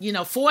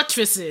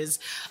 fortresses.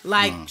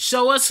 Like,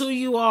 show us who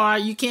you are.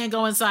 You can't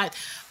go inside.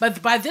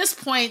 But by this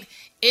point,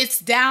 it's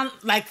down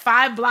like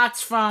 5 blocks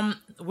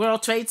from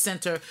World Trade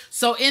Center.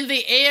 So in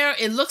the air,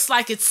 it looks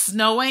like it's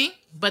snowing,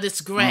 but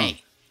it's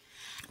gray.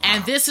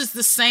 And this is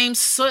the same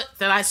soot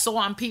that I saw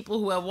on people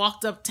who had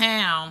walked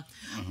uptown,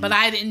 but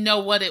I didn't know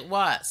what it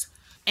was.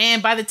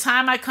 And by the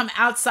time I come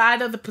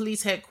outside of the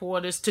police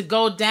headquarters to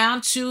go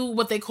down to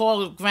what they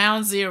call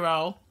ground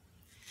zero,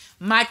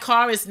 my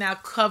car is now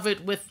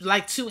covered with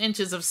like 2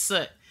 inches of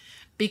soot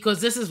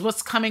because this is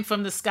what's coming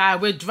from the sky.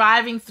 We're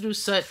driving through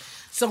soot.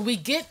 So we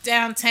get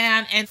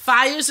downtown and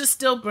fires are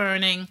still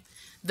burning.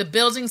 The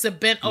buildings are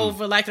bent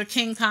over like a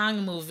King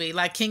Kong movie.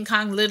 Like King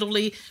Kong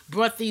literally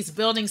brought these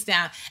buildings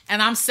down.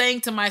 And I'm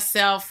saying to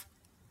myself,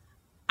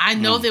 I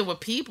know there were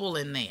people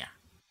in there.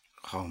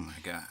 Oh my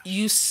God.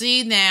 You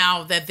see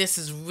now that this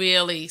is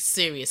really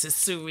serious.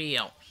 It's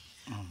surreal.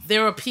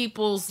 There are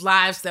people's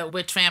lives that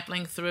we're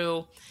trampling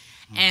through.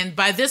 And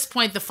by this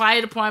point, the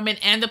fire department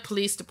and the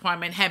police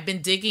department have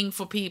been digging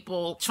for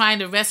people, trying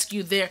to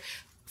rescue their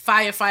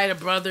firefighter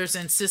brothers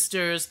and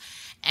sisters.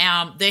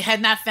 They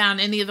had not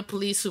found any of the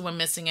police who were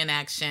missing in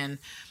action.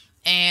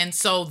 And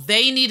so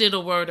they needed a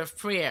word of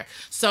prayer.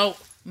 So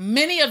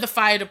many of the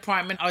fire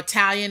department are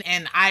Italian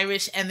and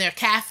Irish, and they're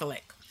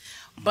Catholic.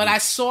 But I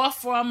saw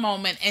for a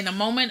moment, in a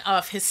moment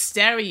of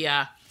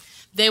hysteria,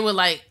 they were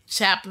like,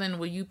 "Chaplain,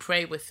 will you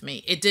pray with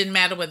me?" It didn't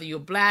matter whether you're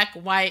black,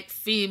 white,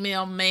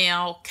 female,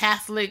 male,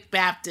 Catholic,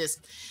 Baptist.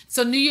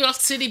 So New York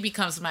City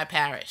becomes my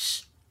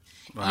parish.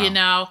 Wow. You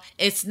know,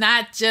 it's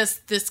not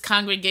just this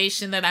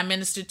congregation that I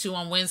minister to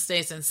on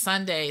Wednesdays and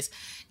Sundays.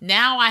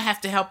 Now I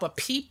have to help a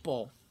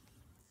people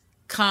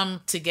come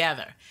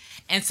together.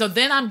 And so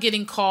then I'm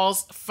getting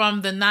calls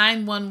from the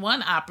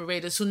 911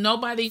 operators who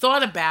nobody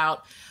thought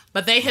about,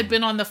 but they had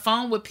been on the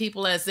phone with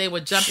people as they were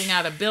jumping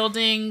out of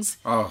buildings.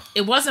 Oh.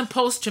 It wasn't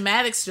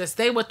post-traumatic stress.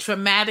 They were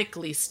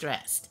traumatically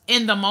stressed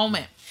in the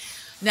moment.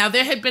 Now,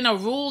 there had been a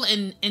rule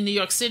in New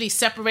York City,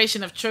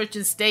 separation of church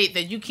and state,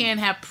 that you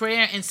can't have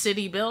prayer in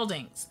city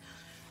buildings.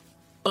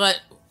 But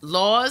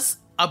laws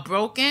are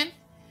broken.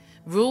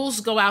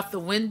 Rules go out the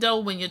window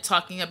when you're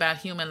talking about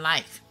human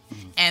life.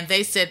 And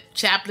they said,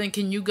 "Chaplain,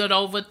 can you go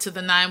over to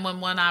the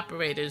 911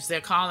 operators? They're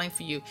calling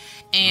for you."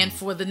 And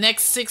for the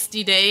next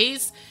 60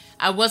 days,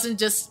 I wasn't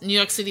just New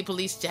York City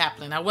Police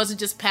Chaplain. I wasn't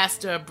just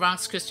pastor of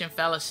Bronx Christian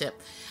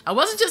Fellowship. I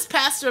wasn't just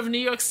pastor of New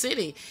York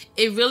City.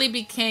 It really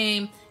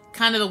became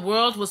kind of the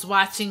world was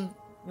watching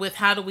with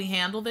how do we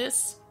handle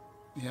this?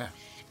 Yeah.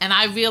 And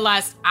I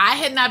realized I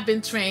had not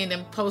been trained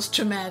in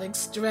post-traumatic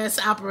stress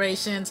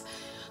operations.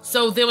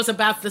 So there was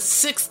about the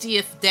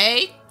 60th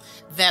day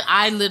that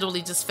I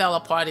literally just fell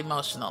apart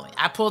emotionally.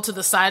 I pulled to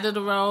the side of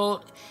the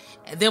road.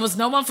 There was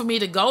no one for me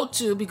to go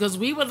to because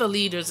we were the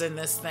leaders in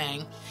this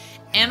thing.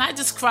 And I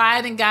just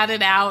cried and got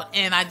it out.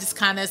 And I just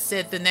kind of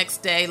said the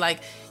next day,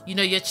 like, you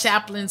know, your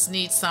chaplains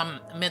need some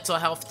mental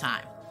health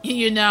time,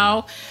 you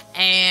know,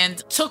 and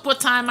took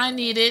what time I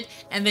needed.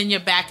 And then you're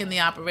back in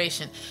the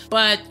operation.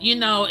 But, you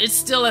know, it's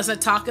still, as I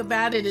talk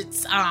about it,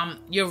 it's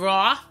you're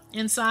raw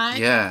inside.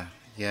 Yeah.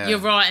 You're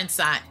raw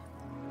inside.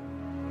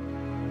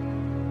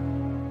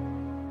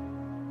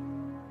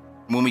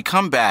 When we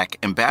come back,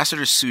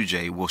 Ambassador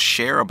Suje will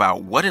share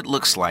about what it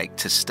looks like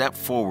to step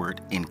forward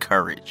in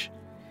courage.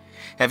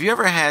 Have you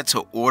ever had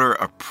to order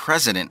a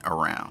president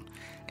around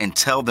and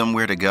tell them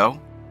where to go?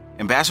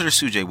 Ambassador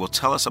Suje will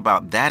tell us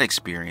about that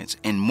experience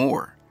and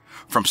more,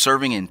 from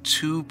serving in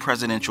 2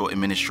 presidential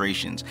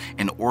administrations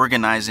and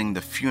organizing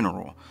the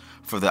funeral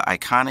for the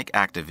iconic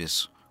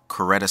activist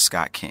Coretta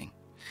Scott King.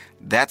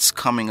 That's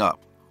coming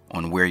up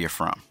on Where You're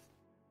From.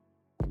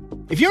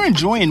 If you're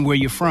enjoying Where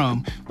You're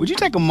From, would you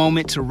take a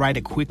moment to write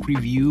a quick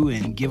review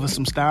and give us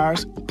some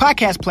stars?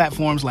 Podcast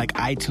platforms like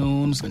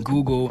iTunes and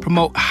Google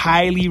promote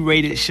highly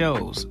rated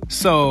shows.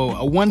 So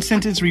a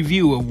 1-sentence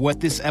review of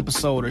what this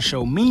episode or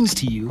show means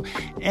to you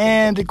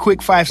and a quick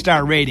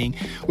 5-star rating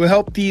will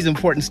help these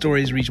important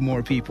stories reach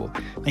more people.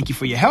 Thank you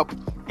for your help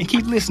and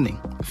keep listening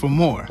for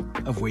more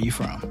of Where You're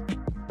From.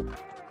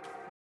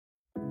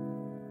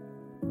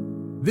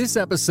 This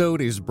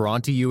episode is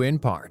brought to you in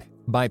part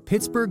by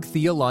Pittsburgh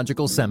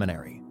Theological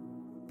Seminary.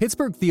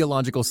 Pittsburgh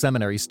Theological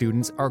Seminary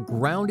students are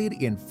grounded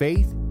in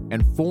faith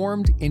and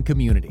formed in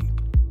community.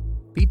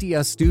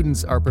 PTS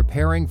students are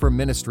preparing for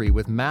ministry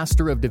with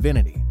Master of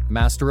Divinity,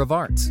 Master of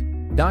Arts,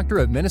 Doctor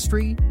of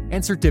Ministry,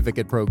 and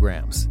certificate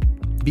programs.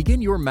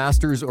 Begin your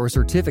master's or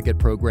certificate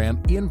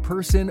program in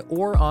person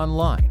or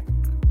online.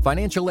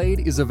 Financial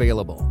aid is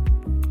available.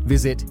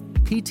 Visit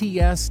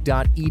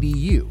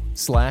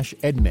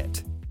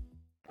pts.edu/admit.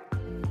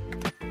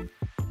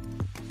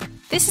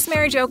 This is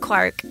Mary Jo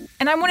Clark,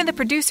 and I'm one of the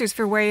producers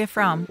for Where You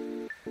From.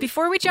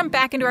 Before we jump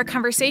back into our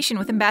conversation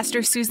with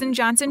Ambassador Susan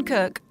Johnson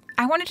Cook,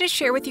 I wanted to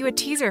share with you a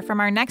teaser from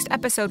our next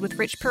episode with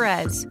Rich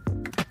Perez.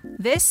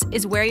 This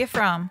is Where You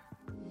From.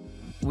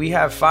 We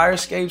have fire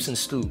escapes and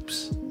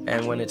stoops.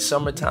 And when it's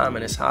summertime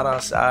and it's hot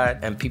outside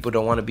and people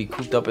don't want to be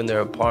cooped up in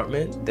their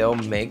apartment, they'll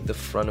make the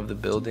front of the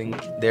building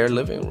their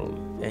living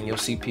room. And you'll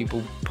see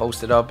people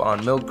posted up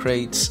on milk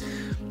crates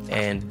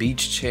and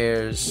beach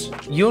chairs.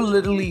 You'll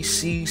literally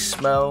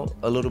smell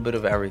a little bit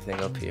of everything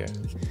up here.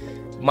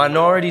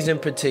 Minorities in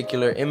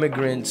particular,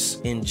 immigrants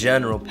in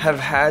general, have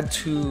had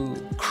to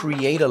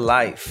create a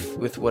life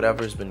with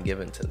whatever's been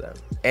given to them.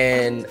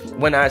 And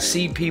when I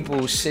see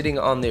people sitting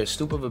on their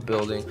stoop of a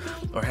building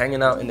or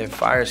hanging out in their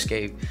fire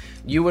escape,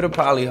 you would have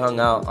probably hung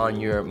out on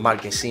your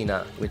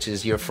marquesina, which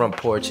is your front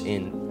porch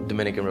in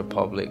Dominican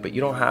Republic, but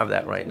you don't have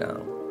that right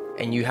now.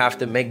 And you have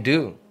to make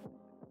do.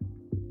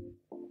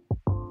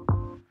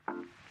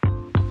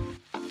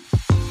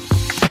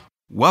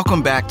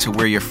 Welcome back to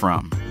Where You're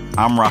From.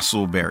 I'm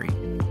Rasul Berry.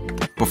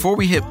 Before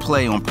we hit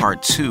play on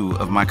part 2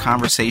 of my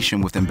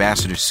conversation with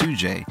Ambassador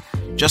Sujay,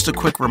 just a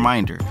quick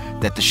reminder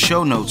that the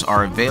show notes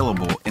are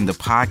available in the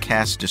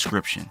podcast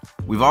description.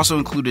 We've also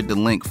included the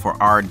link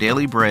for our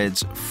Daily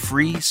Bread's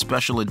free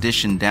special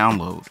edition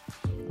download,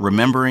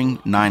 Remembering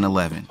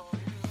 9/11,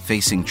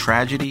 Facing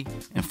Tragedy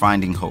and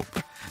Finding Hope.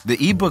 The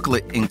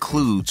e-booklet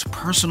includes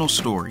personal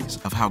stories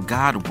of how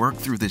God worked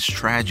through this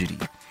tragedy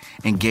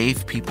and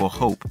gave people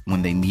hope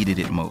when they needed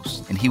it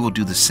most, and He will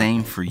do the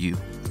same for you.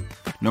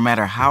 No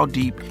matter how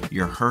deep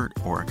your hurt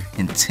or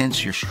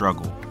intense your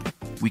struggle,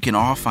 we can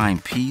all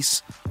find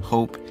peace,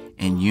 hope,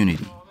 and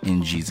unity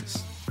in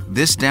Jesus.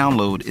 This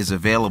download is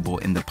available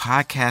in the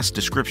podcast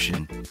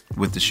description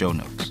with the show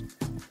notes.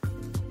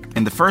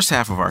 In the first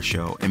half of our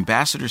show,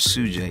 Ambassador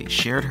Sujay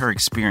shared her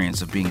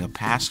experience of being a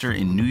pastor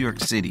in New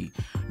York City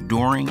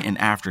during and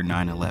after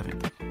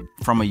 9/11.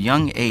 From a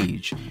young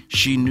age,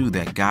 she knew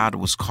that God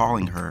was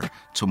calling her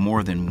to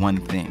more than one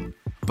thing.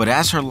 But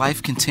as her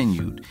life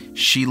continued,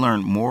 she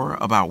learned more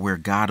about where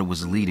God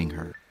was leading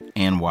her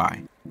and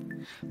why.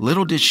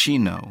 Little did she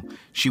know,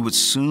 she would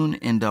soon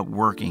end up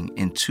working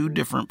in 2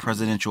 different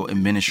presidential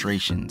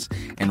administrations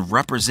and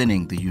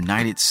representing the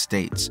United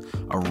States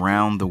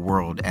around the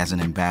world as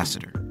an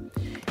ambassador.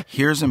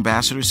 Here's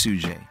Ambassador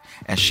Sujay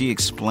as she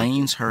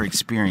explains her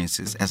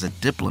experiences as a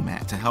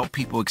diplomat to help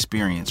people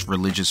experience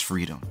religious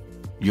freedom.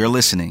 You're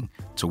listening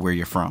to Where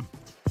You're From.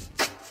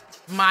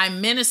 My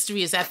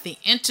ministry is at the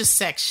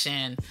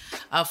intersection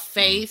of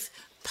faith,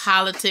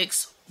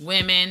 politics,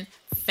 women,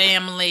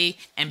 family,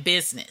 and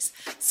business.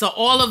 So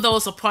all of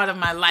those are part of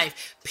my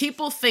life.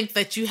 People think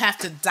that you have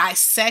to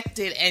dissect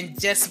it and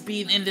just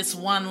be in this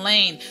one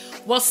lane.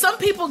 Well, some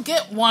people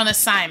get one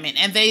assignment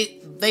and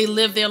they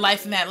live their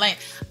life in that lane.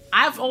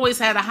 I've always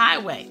had a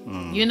highway,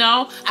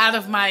 out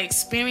of my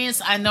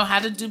experience, I know how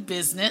to do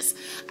business.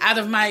 Out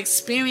of my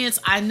experience,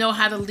 I know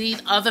how to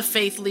lead other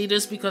faith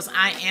leaders because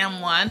I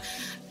am one.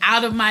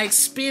 Out of my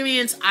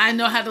experience, I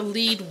know how to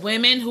lead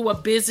women who are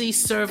busy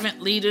servant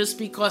leaders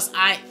because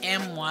I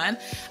am one.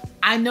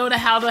 I know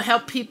how to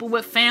help people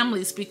with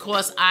families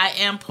because I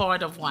am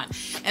part of one.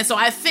 And so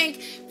I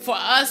think for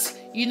us,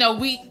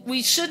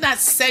 we should not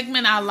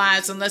segment our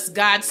lives unless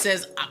God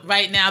says,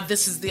 right now,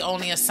 this is the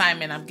only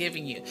assignment I'm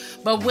giving you.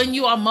 But when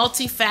you are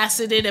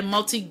multifaceted and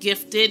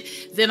multi-gifted,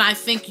 then I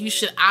think you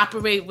should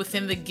operate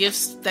within the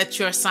gifts that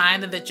you're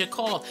assigned and that you're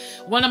called.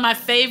 One of my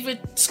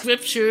favorite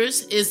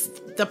scriptures is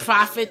the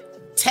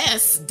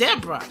prophetess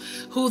Deborah,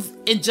 who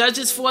in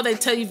Judges 4, they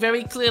tell you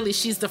very clearly,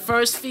 she's the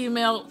first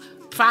female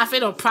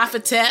prophet or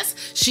prophetess.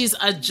 She's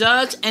a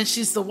judge and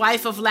she's the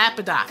wife of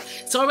Lapidoth.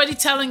 It's already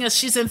telling us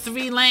she's in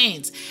 3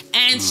 lanes.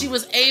 And she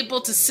was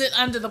able to sit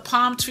under the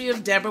palm tree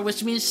of Deborah,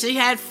 which means she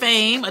had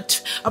fame.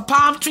 A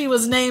palm tree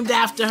was named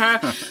after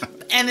her.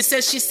 And it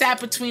says she sat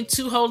between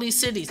 2 holy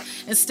cities.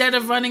 Instead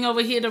of running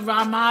over here to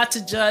Ramah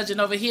to judge and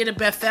over here to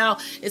Bethel,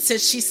 it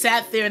says she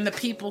sat there and the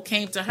people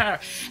came to her.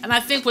 And I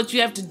think what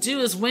you have to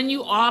do is when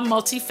you are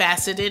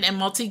multifaceted and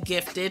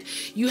multi-gifted,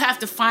 you have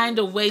to find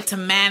a way to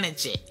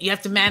manage it. You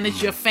have to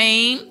manage your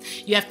fame.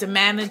 You have to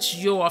manage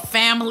your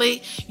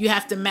family. You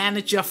have to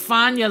manage your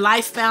fun, your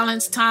life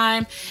balance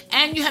time,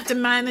 and you have to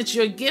manage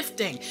your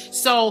gifting.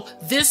 So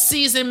this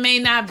season may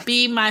not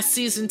be my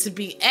season to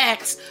be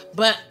X,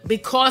 but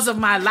because of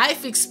my life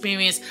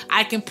experience,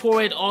 I can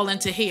pour it all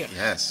into here.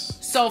 Yes.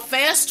 So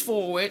fast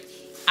forward,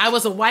 I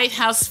was a White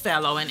House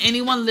fellow, and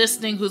anyone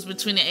listening who's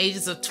between the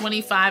ages of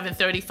 25 and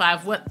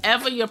 35,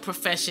 whatever your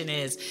profession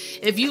is,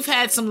 if you've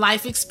had some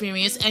life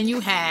experience, and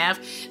you have,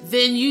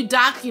 then you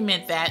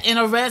document that in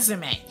a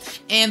resume.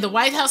 And the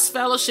White House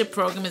Fellowship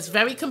Program is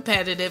very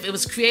competitive. It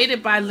was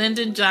created by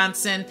Lyndon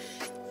Johnson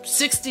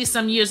 60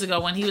 some years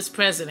ago when he was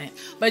president.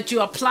 But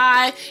you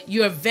apply,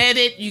 you're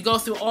vetted, you go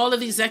through all of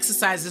these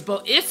exercises.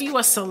 But if you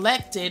are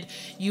selected,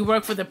 you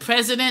work for the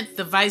president,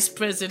 the vice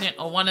president,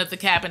 or one of the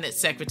cabinet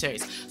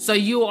secretaries. So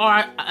you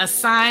are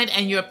assigned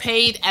and you're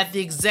paid at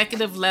the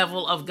executive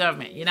level of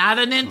government. You're not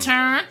an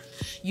intern.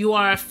 You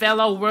are a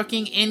fellow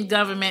working in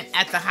government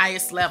at the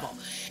highest level.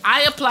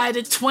 I applied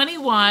at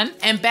 21,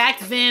 and back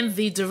then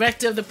the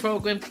director of the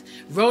program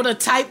wrote a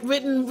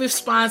typewritten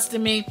response to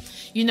me,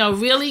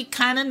 really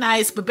kind of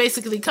nice, but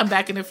basically come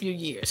back in a few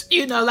years.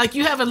 Like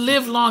you haven't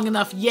lived long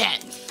enough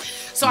yet.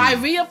 So I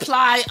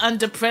reapply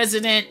under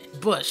President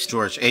Bush.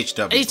 George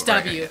H.W.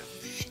 H.W.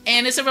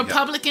 And it's a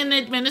Republican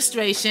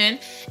administration,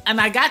 and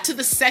I got to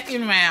the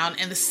second round,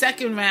 and the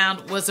second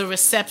round was a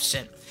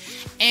reception.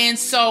 And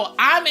so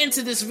I'm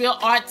into this real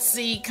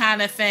artsy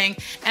kind of thing.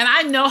 And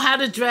I know how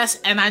to dress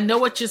and I know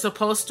what you're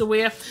supposed to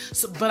wear.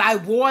 But I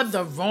wore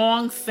the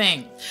wrong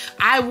thing.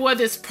 I wore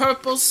this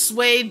purple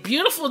suede,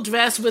 beautiful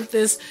dress with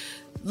this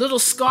little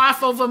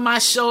scarf over my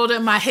shoulder.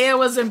 My hair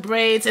was in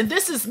braids. And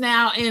this is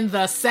now in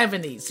the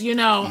 70s,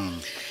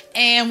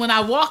 And when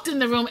I walked in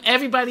the room,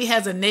 everybody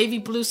has a navy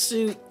blue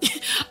suit.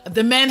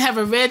 The men have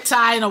a red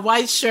tie and a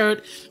white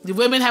shirt. The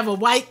women have a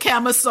white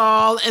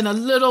camisole and a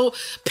little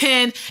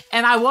pin.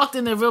 And I walked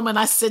in the room and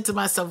I said to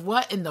myself,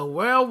 what in the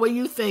world were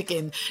you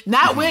thinking?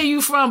 Not where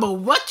you from, but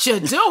what you're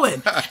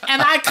doing.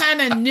 And I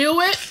kind of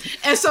knew it.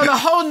 And so the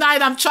whole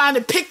night I'm trying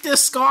to pick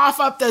this scarf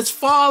up that's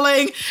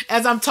falling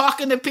as I'm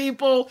talking to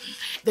people.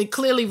 They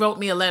clearly wrote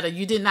me a letter.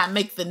 You did not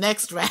make the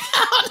next round.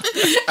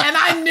 And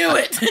I knew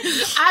it.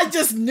 I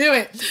just knew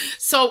it.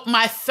 So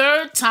my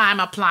third time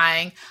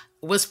applying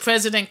was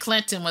President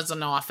Clinton was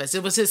in office.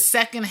 It was his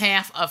second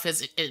half of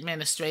his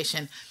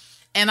administration.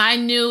 And I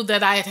knew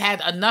that I had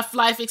had enough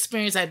life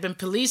experience. I'd been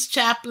police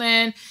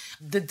chaplain.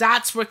 The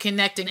dots were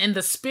connecting and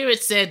the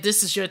spirit said,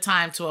 this is your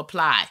time to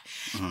apply.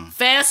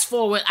 Fast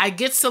forward, I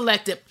get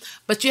selected,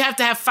 but you have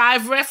to have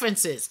 5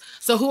 references.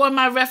 So who are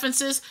my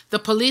references? The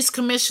police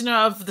commissioner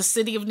of the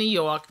city of New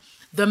York,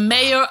 the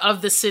mayor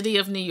of the city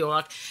of New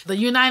York, the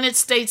United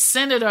States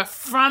senator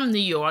from New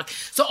York.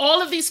 So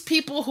all of these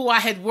people who I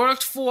had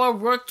worked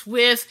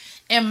with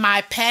in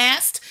my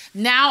past,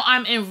 now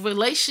I'm in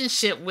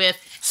relationship with.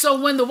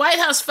 So when the White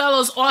House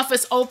Fellows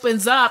office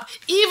opens up,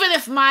 even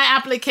if my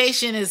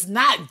application is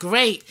not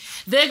great,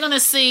 they're going to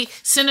see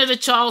Senator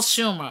Charles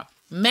Schumer,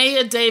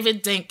 Mayor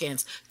David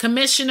Dinkins,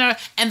 Commissioner,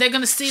 and they're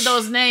going to see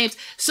those names.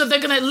 So they're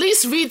going to at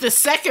least read the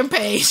second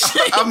page.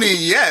 I mean,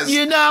 yes.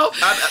 You know?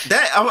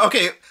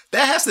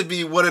 That has to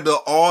be one of the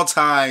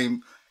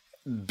all-time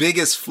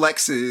biggest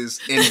flexes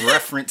in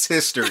reference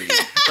history,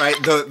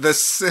 right? The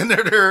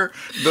senator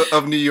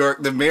of New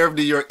York, the mayor of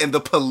New York, and the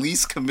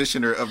police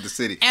commissioner of the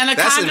city.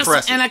 That's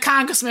impressive. And a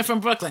congressman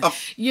from Brooklyn.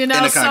 And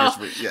a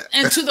congressman, yeah.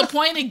 And to the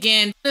point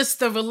again, it's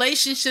the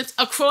relationships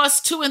across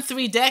 2 and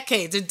 3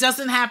 decades. It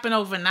doesn't happen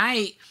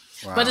overnight.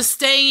 Wow. But it's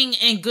staying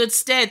in good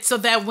stead so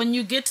that when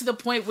you get to the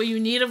point where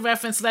you need a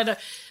reference letter,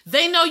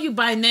 they know you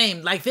by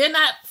name. Like they're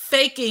not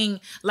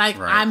faking like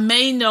I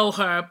may know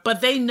her,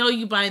 but they know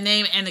you by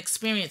name and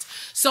experience.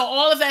 So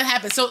all of that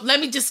happens. So let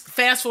me just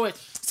fast forward.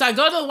 So I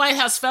go to the White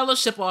House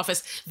Fellowship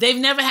Office. They've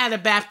never had a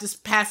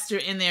Baptist pastor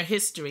in their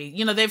history.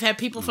 You know, they've had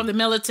people from the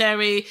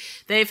military.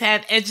 They've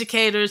had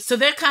educators. So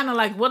they're kind of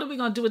like, what are we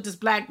going to do with this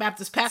Black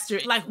Baptist pastor?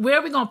 Like, where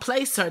are we going to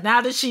place her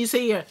now that she's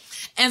here?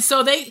 And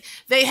so they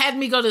had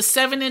me go to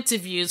 7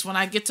 interviews when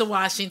I get to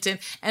Washington.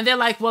 And they're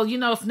like, well, you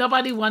know, if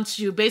nobody wants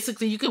you,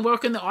 basically you can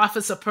work in the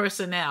Office of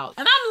Personnel.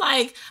 And I'm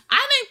like,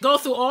 I didn't go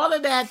through all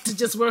of that to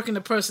just work in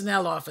the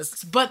personnel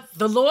office. But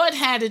the Lord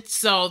had it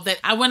so that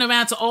I went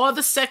around to all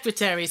the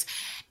secretaries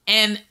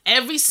and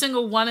every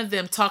single one of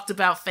them talked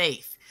about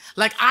faith.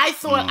 Like I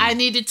thought I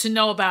needed to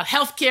know about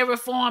healthcare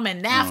reform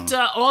and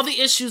NAFTA, all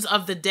the issues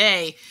of the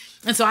day.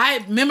 And so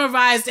I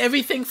memorized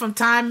everything from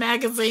Time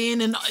Magazine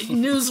and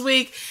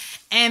Newsweek.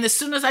 And as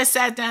soon as I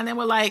sat down, they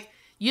were like,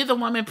 you're the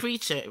woman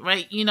preacher,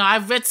 right? You know,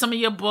 I've read some of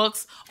your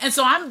books. And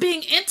so I'm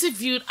being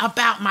interviewed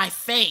about my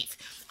faith.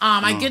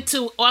 I get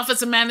to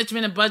Office of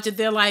Management and Budget.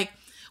 They're like,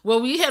 well,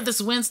 we have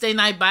this Wednesday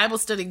night Bible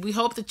study. We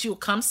hope that you'll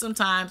come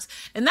sometimes.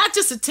 And not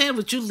just attend,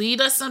 but you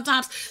lead us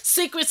sometimes.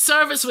 Secret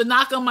Service would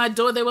knock on my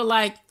door. They were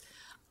like,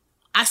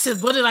 I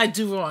said, what did I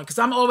do wrong? Because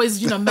I'm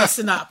always,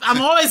 messing up. I'm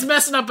always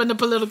messing up in the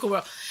political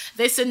world.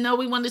 They said, no,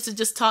 we wanted to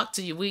just talk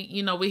to you. We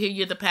hear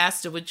you're the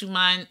pastor. Would you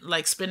mind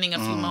spending a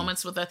few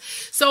moments with us?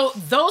 So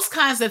those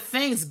kinds of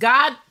things,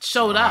 God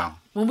showed up.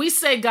 When we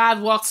say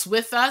God walks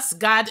with us,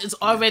 God is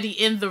already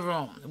in the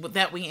room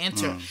that we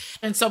enter.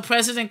 And so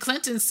President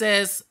Clinton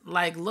says,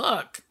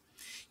 look,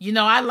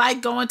 I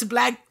like going to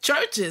Black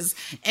churches.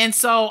 And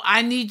so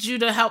I need you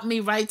to help me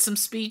write some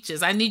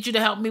speeches. I need you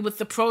to help me with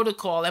the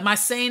protocol. Am I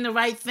saying the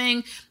right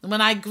thing when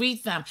I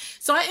greet them?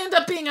 So I end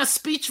up being a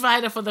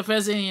speechwriter for the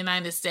President of the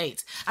United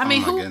States. I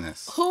mean,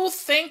 who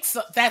thinks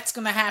that's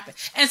going to happen?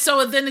 And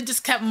so then it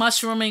just kept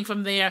mushrooming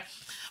from there.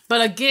 But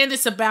again,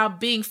 it's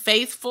about being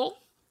faithful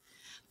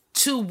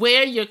to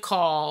where you're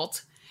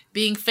called,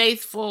 being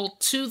faithful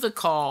to the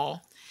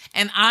call,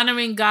 and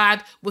honoring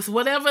God with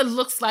whatever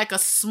looks like a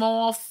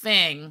small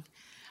thing,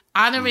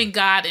 honoring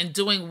God and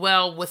doing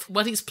well with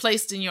what he's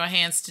placed in your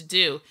hands to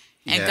do,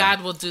 and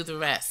God will do the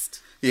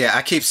rest. Yeah,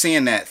 I keep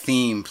seeing that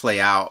theme play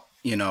out,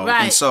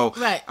 Right, and so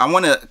I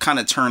want to kind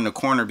of turn the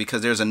corner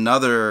because there's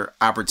another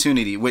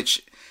opportunity,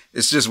 which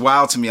it's just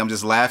wild to me. I'm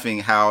just laughing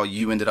how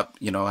you ended up,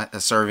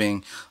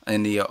 serving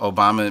in the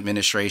Obama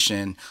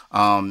administration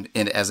and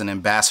as an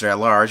ambassador at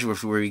large, where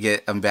we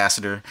get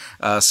Ambassador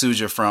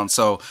Souja from.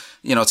 So,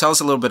 tell us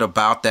a little bit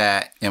about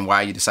that and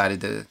why you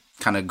decided to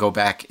kind of go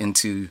back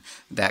into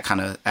that kind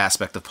of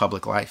aspect of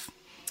public life.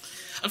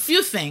 A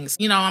few things.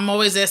 I'm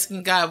always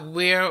asking God,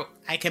 where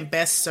I can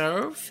best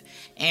serve.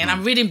 And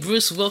I'm reading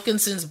Bruce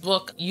Wilkinson's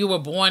book, You Were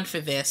Born for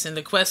This. And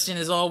the question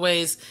is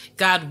always,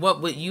 God,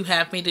 what would you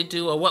have me to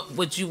do? Or what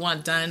would you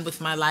want done with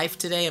my life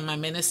today and my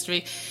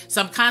ministry? So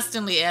I'm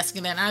constantly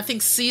asking that. And I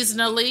think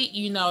seasonally,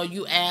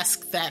 you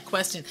ask that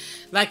question.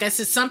 Like I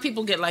said, some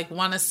people get like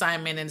one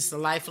assignment and it's a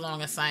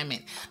lifelong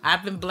assignment.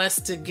 I've been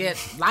blessed to get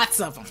lots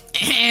of them.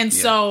 And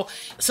so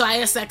I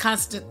ask that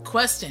constant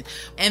question.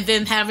 And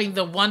then having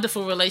the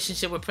wonderful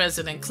relationship with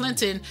President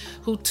Clinton,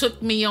 who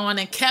took me on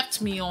and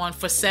kept me on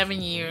for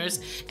 7 years.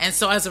 And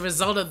so as a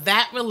result of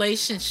that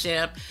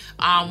relationship,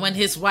 when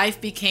his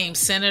wife became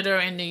senator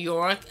in New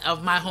York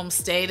of my home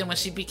state, and when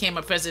she became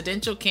a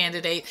presidential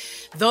candidate,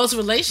 those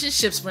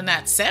relationships were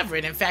not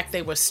severed. In fact,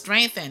 they were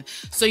strengthened.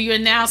 So you're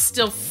now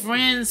still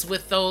friends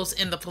with those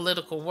in the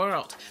political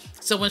world.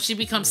 So when she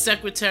becomes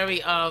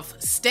Secretary of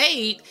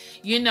State,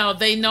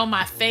 they know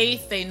my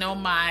faith, they know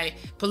my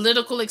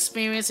political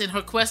experience. And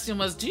her question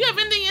was, do you have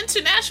any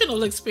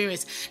international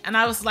experience? And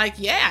I was like,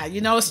 yeah,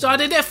 it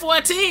started at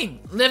 14,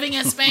 living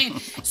in Spain.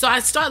 So I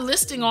start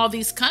listing all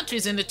these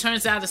countries, and it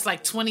turns out it's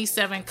like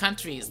 27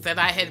 countries that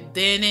I had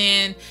been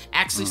in,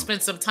 actually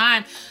spent some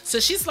time. So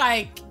she's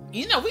like,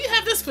 we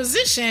have this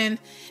position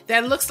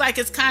that looks like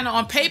it's kind of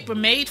on paper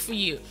made for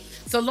you.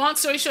 So long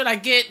story short, I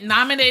get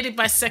nominated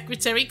by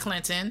Secretary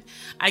Clinton.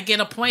 I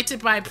get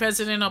appointed by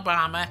President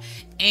Obama.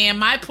 And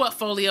my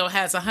portfolio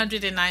has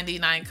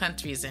 199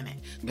 countries in it.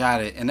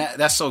 Got it. And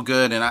that's so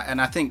good. And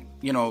I think,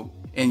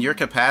 in your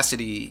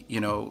capacity,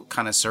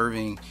 kind of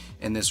serving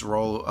in this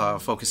role,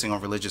 focusing on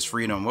religious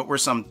freedom, what were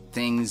some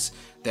things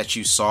that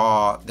you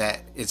saw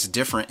that it's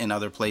different in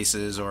other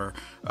places, or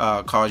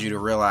caused you to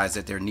realize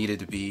that there needed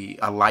to be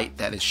a light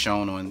that is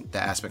shown on the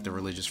aspect of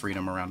religious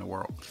freedom around the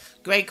world?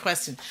 Great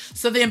question.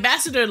 So the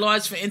Ambassador at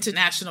Large for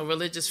International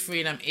Religious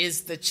Freedom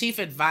is the chief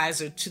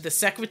advisor to the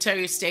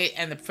Secretary of State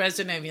and the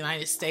President of the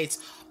United States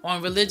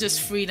on religious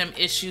freedom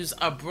issues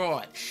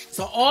abroad.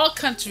 So all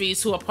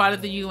countries who are part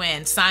of the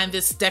UN signed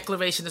this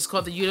declaration. It's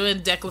called the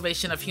UN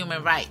Declaration of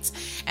Human Rights.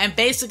 And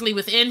basically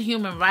within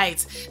human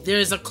rights, there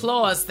is a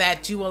clause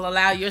that you will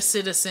allow your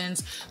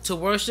citizens to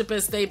worship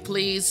as they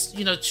please,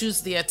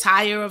 choose the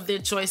attire of their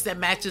choice that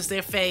matches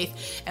their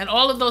faith, and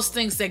all of those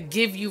things that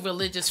give you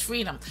religious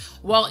freedom.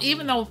 Well,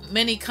 even though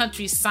many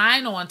countries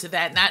sign on to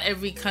that, not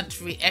every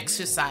country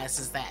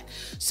exercises that.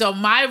 So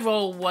my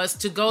role was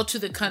to go to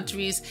the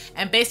countries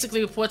and basically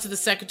report to the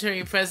Secretary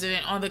and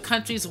President on the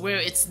countries where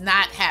it's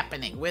not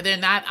happening, where they're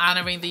not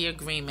honoring the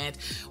agreement,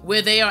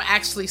 where they are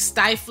actually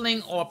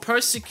stifling or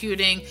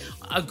persecuting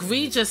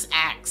egregious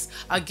acts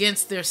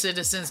against their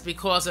citizens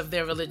because of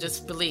their religious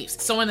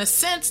beliefs. So in a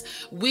sense,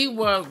 we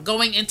were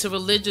going into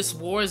religious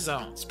war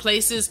zones,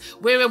 places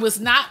where it was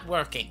not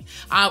working.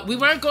 We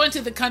weren't going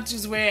to the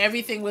countries where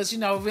everything was,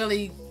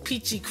 really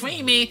peachy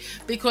creamy,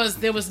 because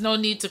there was no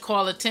need to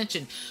call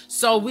attention.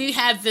 So we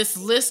had this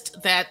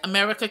list that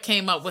America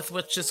came up with,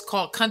 which is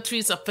called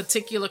Countries of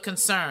Particular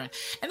Concern.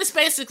 And it's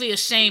basically a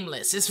shame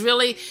list. It's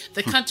really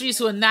the countries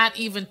who are not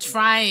even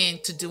trying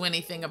to do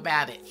anything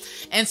about it.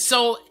 And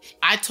so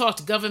I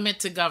talked government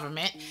to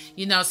government,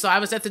 so I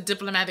was at the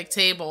diplomatic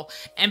table,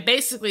 and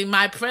basically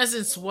my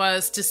presence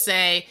was to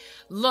say,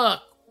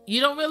 look, you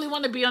don't really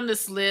want to be on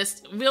this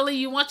list. Really,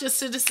 you want your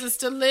citizens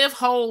to live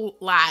whole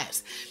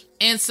lives.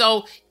 And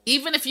so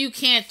even if you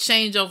can't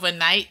change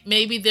overnight,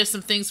 maybe there's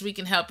some things we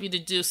can help you to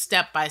do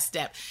step by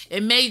step.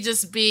 It may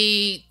just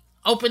be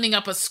opening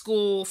up a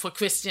school for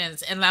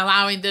Christians and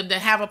allowing them to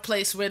have a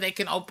place where they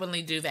can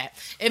openly do that.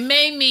 It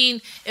may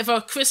mean if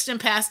a Christian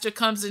pastor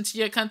comes into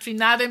your country,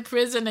 not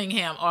imprisoning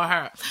him or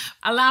her,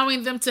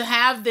 allowing them to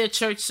have their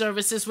church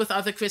services with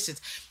other Christians.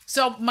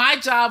 So my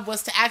job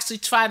was to actually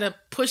try to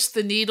push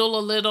the needle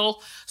a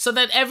little so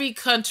that every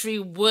country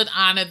would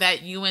honor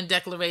that UN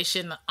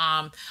Declaration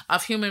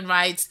of Human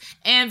Rights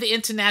and the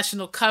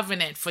International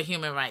Covenant for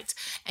Human Rights.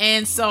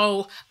 And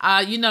so,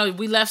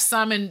 we left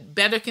some in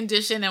better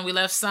condition, and we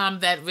left some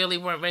that really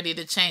weren't ready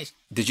to change.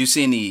 Did you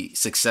see any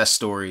success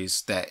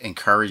stories that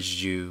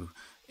encouraged you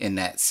in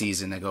that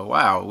season that go,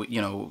 wow,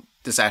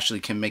 this actually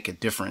can make a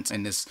difference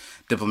in this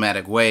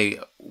diplomatic way,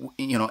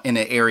 in an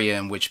area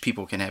in which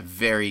people can have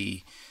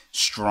very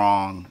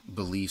strong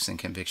beliefs and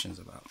convictions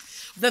about?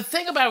 The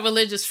thing about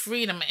religious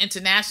freedom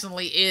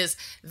internationally is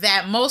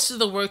that most of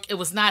the work, it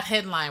was not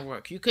headline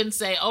work. You couldn't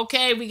say,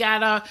 okay, we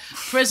got a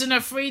prisoner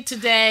free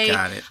today.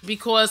 Got it.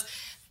 Because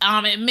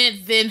it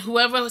meant then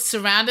whoever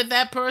surrounded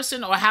that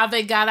person or how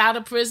they got out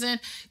of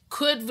prison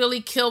could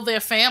really kill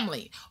their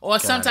family. Or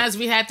sometimes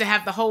we had to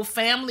have the whole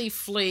family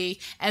flee,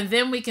 and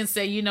then we can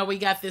say, we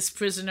got this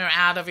prisoner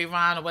out of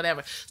Iran or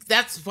whatever.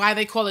 That's why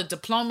they call it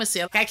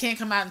diplomacy. I can't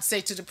come out and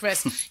say to the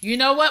press, you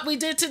know what we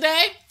did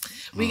today?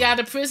 We got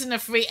a prisoner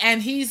free,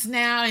 and he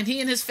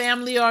and his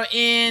family are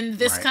in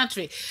this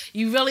country.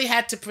 You really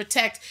had to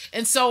protect.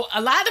 And so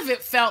a lot of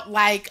it felt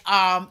like,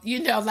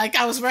 like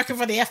I was working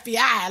for the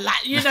FBI. A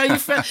lot,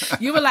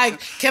 you were like,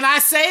 can I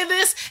say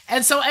this?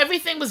 And so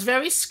everything was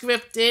very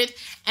scripted.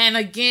 And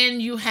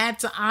again, you had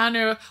to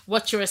honor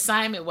what your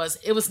assignment was.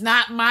 It was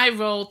not my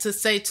role to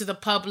say to the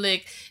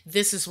public,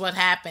 this is what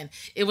happened.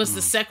 It was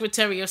the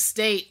Secretary of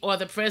State or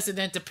the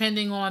president,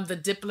 depending on the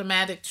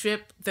diplomatic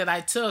trip that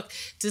I took,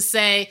 to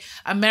say,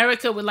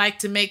 America would like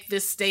to make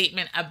this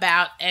statement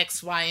about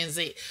X, Y, and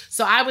Z.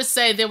 So I would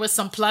say there were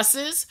some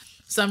pluses,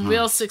 some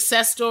real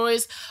success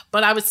stories,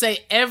 but I would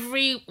say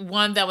every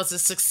one that was a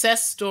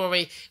success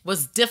story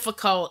was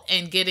difficult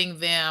in getting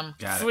them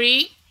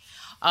free,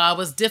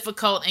 was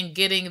difficult in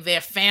getting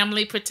their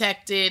family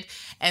protected.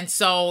 And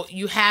so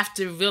you have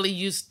to really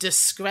use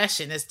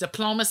discretion. It's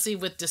diplomacy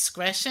with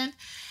discretion,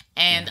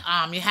 and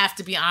you have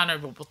to be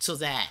honorable to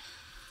that.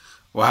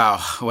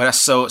 Wow. Well, that's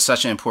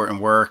such an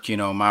important work. You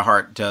know, my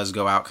heart does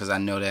go out because I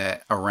know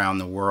that around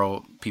the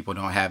world, people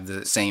don't have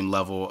the same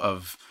level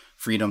of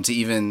freedom to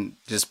even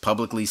just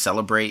publicly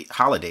celebrate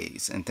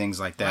holidays and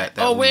things like that.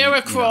 Or wear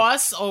a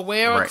cross.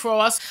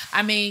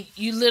 I mean,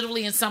 you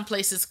literally in some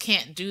places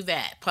can't do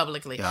that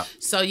publicly. Yeah.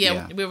 So,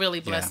 we're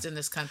really blessed in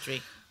this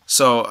country.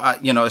 So,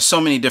 there's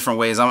so many different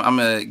ways. I'm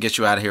going to get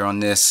you out of here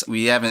on this.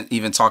 We haven't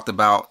even talked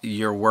about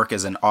your work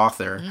as an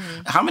author.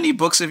 Mm-hmm. How many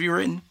books have you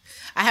written?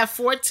 I have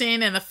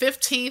 14, and the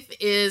 15th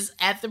is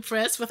at the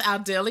press with Our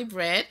Daily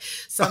Bread.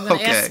 So I'm going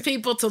to ask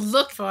people to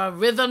look for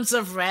Rhythms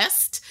of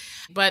Rest.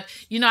 But,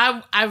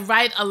 I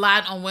write a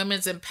lot on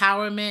women's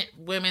empowerment,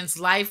 women's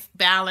life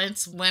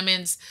balance,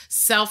 women's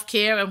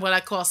self-care, and what I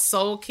call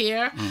soul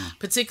care,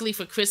 particularly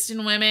for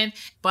Christian women.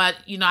 But,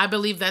 I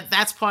believe that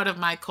that's part of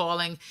my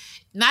calling,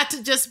 not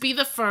to just be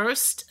the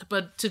first,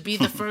 but to be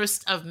the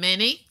first of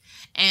many.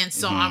 And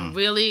so I'm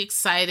really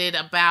excited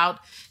about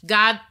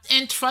God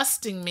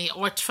trusting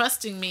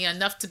me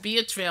enough to be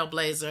a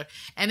trailblazer.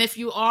 And if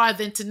you are,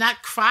 then to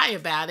not cry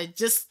about it,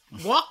 just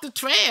walk the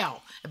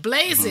trail,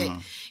 blaze it,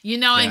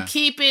 and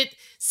keep it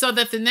so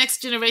that the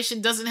next generation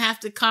doesn't have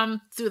to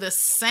come through the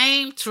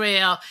same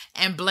trail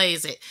and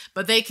blaze it,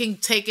 but they can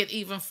take it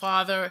even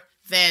farther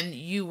than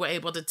you were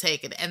able to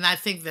take it. And I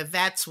think that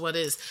that's what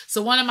is.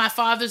 So one of my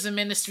fathers in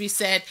ministry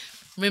said,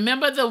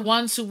 remember the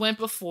ones who went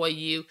before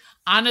you,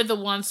 honor the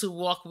ones who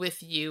walk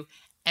with you,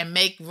 and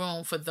make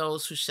room for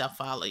those who shall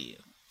follow you.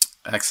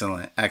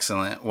 Excellent.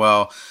 Excellent.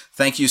 Well,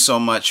 thank you so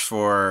much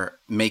for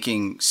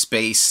making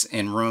space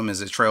and room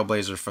as a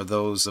trailblazer for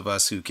those of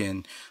us who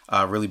can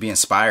really be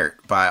inspired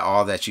by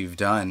all that you've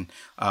done,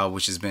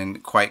 which has been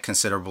quite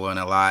considerable and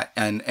a lot.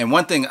 And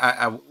one thing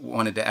I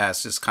wanted to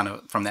ask, just kind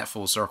of from that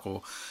full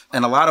circle,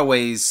 in a lot of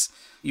ways,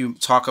 you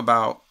talk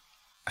about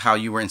how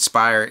you were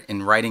inspired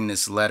in writing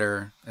this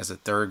letter as a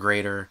third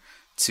grader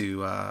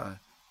to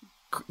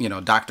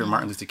Dr.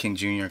 Martin Luther King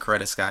Jr. and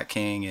Coretta Scott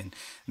King, and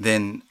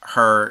then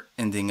her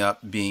ending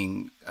up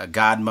being a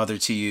godmother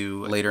to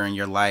you later in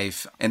your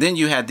life. And then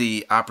you had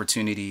the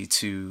opportunity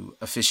to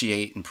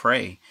officiate and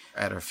pray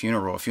at a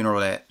funeral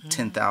that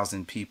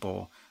 10,000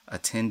 people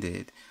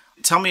attended.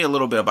 Tell me a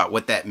little bit about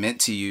what that meant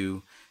to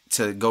you,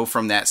 to go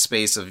from that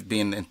space of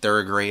being in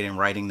third grade and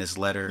writing this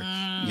letter,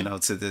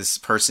 to this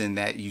person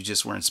that you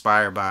just were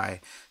inspired by,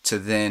 to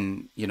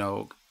then,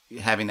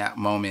 having that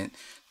moment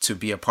to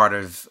be a part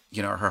of,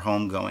 her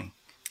homegoing.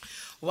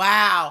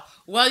 Wow.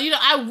 Well,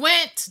 I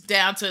went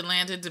down to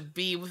Atlanta to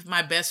be with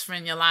my best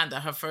friend, Yolanda,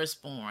 her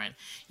firstborn.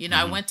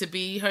 I went to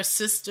be her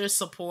sister,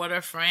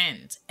 supporter,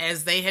 friend,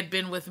 as they had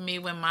been with me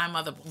when my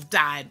mother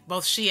died.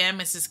 Both she and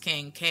Mrs.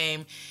 King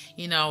came,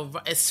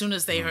 as soon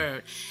as they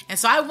heard. And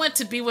so I went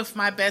to be with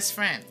my best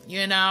friend,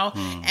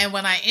 and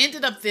when I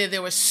ended up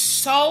there were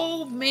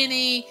so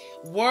many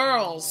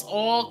worlds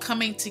all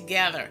coming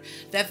together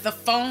that the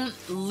phone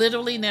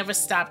literally never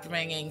stopped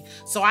ringing.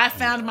 So I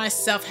found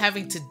myself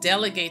having to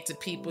delegate to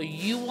people,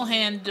 you will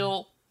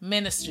handle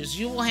ministers,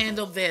 you will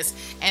handle this,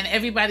 and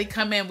everybody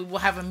come in. We will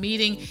have a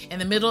meeting in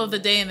the middle of the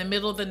day, in the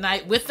middle of the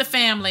night with the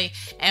family,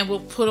 and we'll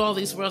put all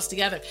these worlds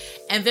together.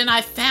 And then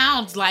I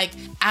found,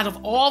 out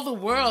of all the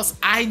worlds,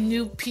 I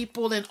knew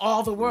people in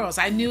all the worlds.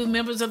 I knew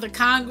members of the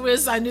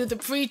Congress, I knew the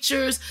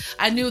preachers,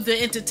 I knew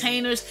the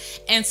entertainers.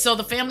 And so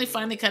the family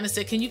finally kind of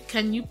said,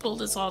 can you pull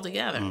this all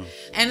together?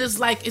 And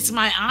it's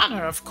my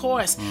honor, of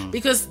course,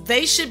 because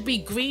they should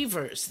be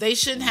grievers. They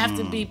shouldn't have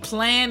to be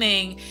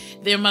planning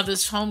their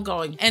mother's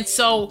homegoing. And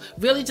so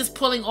really just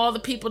pulling all the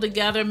people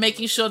together,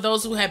 making sure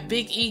those who have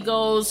big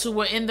egos who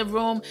were in the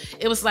room,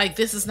 it was like,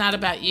 this is not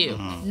about you.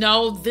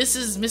 No, this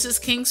is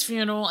Mrs. King's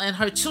funeral, and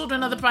her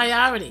children are the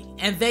priority.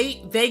 And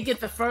they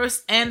get the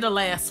first and the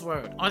last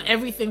word on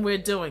everything we're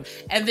doing.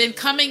 And then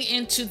coming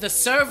into the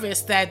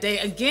service that day,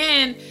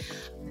 again,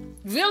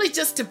 really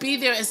just to be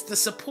there as the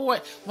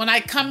support. When I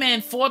come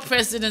in, 4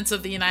 presidents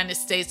of the United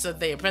States are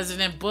there.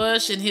 President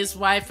Bush and his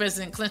wife,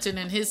 President Clinton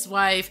and his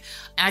wife.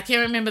 And I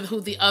can't remember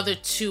who the other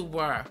 2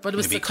 were. But it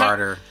was Jimmy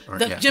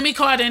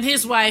Carter and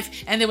his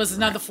wife, and there was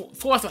another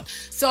fourth one.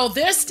 So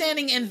they're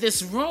standing in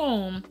this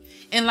room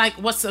in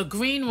what's a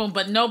green room,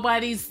 but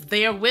nobody's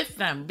there with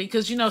them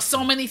because,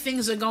 so many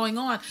things are going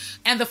on.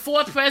 And the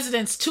 4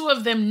 presidents, 2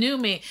 of them knew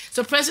me.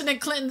 So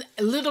President Clinton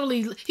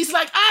literally, he's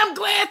like, I'm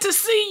glad to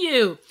see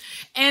you.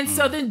 And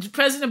so then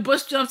President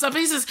Bush jumps up.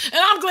 He says,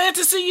 and I'm glad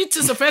to see you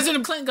too. So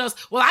President Clinton goes,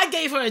 well, I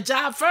gave her a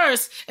job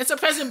first. And so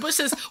President Bush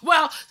says,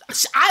 well,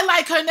 I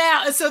like her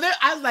now. And so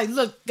I was like,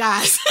 look,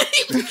 guys,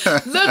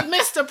 look,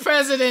 Mr.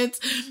 President,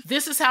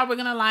 this is how we're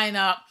going to line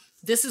up.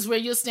 This is where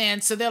you'll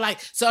stand. So they're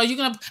like, so are you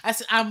going to, I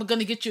said, I'm going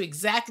to get you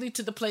exactly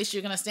to the place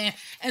you're going to stand.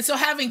 And so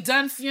having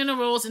done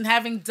funerals and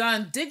having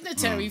done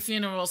dignitary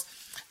funerals,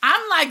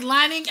 I'm like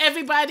lining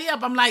everybody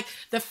up. I'm like,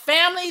 the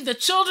family, the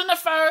children are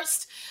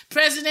first.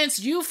 Presidents,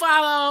 you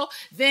follow.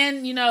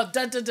 Then,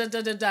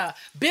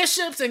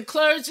 bishops and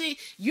clergy.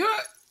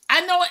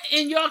 I know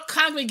in your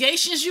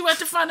congregations, you at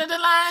the front of the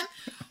line,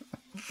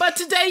 but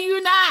today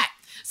you're not.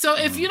 So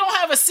if you don't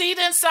have a seat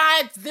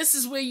inside, this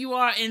is where you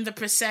are in the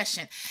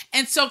procession.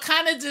 And so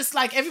kind of just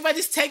like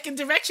everybody's taking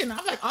direction.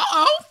 I'm like,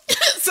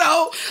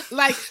 so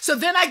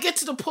then I get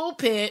to the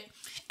pulpit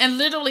and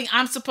literally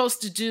I'm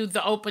supposed to do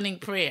the opening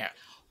prayer.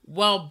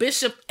 Well,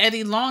 Bishop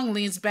Eddie Long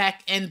leans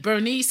back and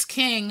Bernice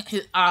King,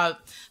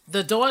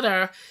 the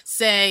daughter,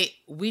 say,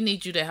 we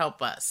need you to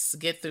help us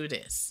get through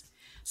this.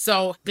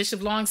 So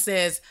Bishop Long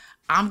says,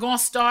 I'm going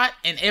to start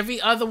and every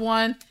other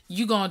one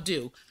you going to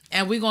do.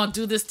 And we're going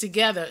to do this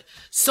together.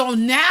 So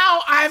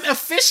now I'm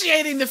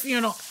officiating the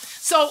funeral.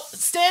 So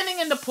standing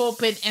in the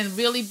pulpit and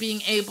really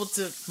being able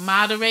to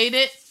moderate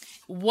it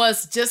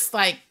was just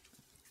like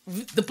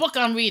the book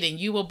I'm reading,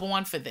 You Were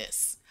Born for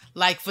This.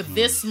 Like for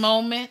this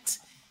moment,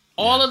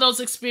 all of those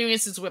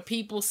experiences where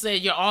people say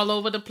you're all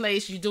over the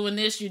place, you're doing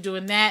this, you're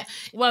doing that.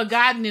 Well,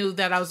 God knew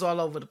that I was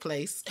all over the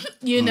place,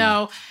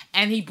 know,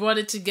 and he brought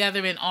it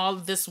together in all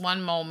of this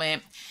one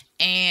moment.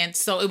 And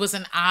so it was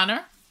an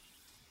honor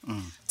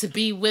to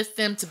be with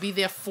them, to be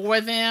there for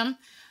them,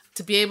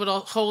 to be able to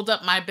hold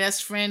up my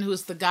best friend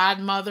who's the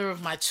godmother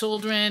of my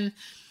children,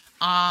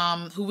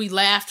 who we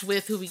laughed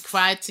with, who we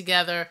cried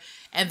together,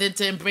 and then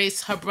to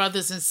embrace her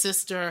brothers and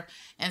sister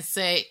and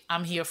say,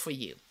 I'm here for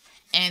you.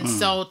 And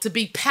so to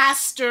be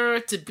pastor,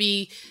 to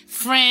be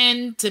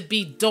friend, to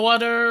be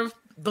daughter,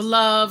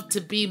 beloved,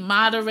 to be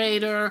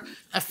moderator,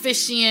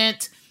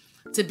 officiant,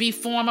 to be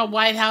former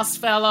White House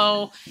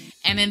fellow,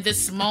 and in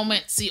this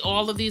moment, see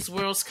all of these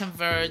worlds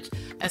converge.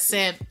 I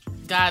said,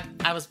 God,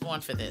 I was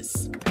born for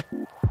this.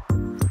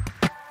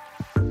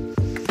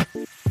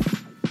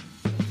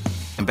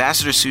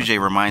 Ambassador Sujay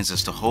reminds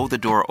us to hold the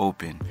door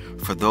open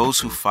for those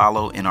who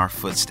follow in our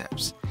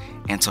footsteps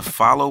and to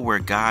follow where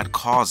God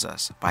calls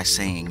us by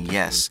saying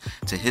yes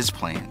to his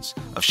plans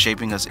of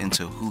shaping us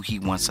into who he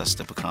wants us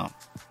to become.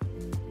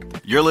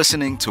 You're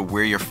listening to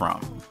Where You're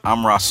From.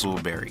 I'm Rasul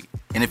Berry.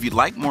 And if you'd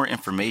like more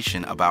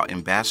information about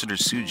Ambassador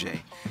Sujay,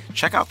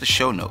 check out the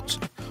show notes.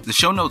 The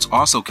show notes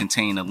also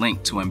contain a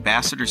link to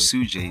Ambassador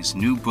Sujay's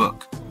new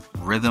book,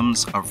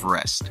 Rhythms of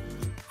Rest,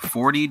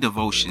 40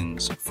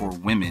 Devotions for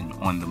Women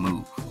on the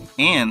Move,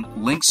 and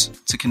links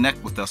to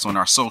connect with us on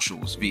our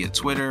socials via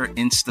Twitter,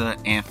 Insta,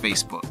 and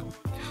Facebook.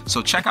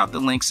 So check out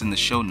the links in the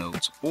show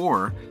notes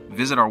or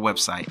visit our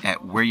website at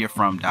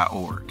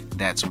whereyou'refrom.org.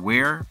 That's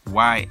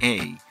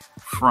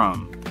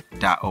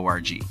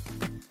whereyafrom.org.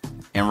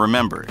 And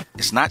remember,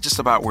 it's not just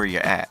about where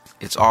you're at,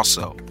 it's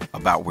also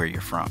about where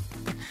you're from.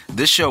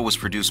 This show was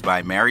produced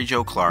by Mary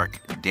Jo Clark,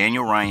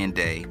 Daniel Ryan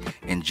Day,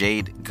 and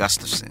Jade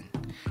Gustafson,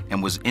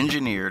 and was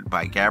engineered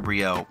by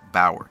Gabrielle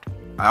Boward.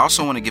 I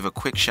also want to give a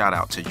quick shout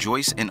out to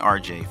Joyce and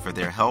RJ for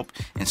their help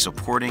in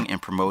supporting and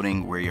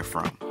promoting Where You're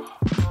From.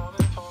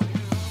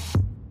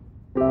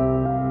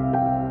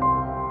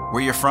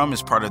 Where You're From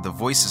is part of the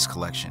Voices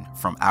collection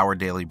from Our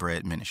Daily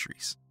Bread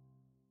Ministries.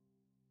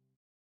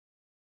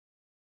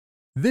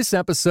 This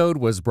episode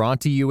was brought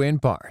to you in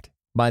part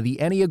by the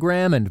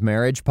Enneagram and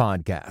Marriage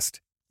Podcast,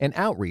 an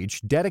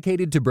outreach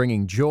dedicated to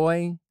bringing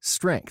joy,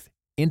 strength,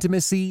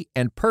 intimacy,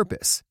 and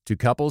purpose to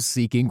couples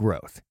seeking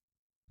growth.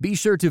 Be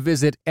sure to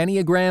visit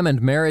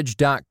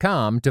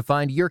EnneagramandMarriage.com to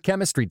find your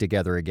chemistry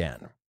together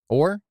again,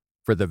 or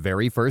for the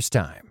very first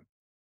time.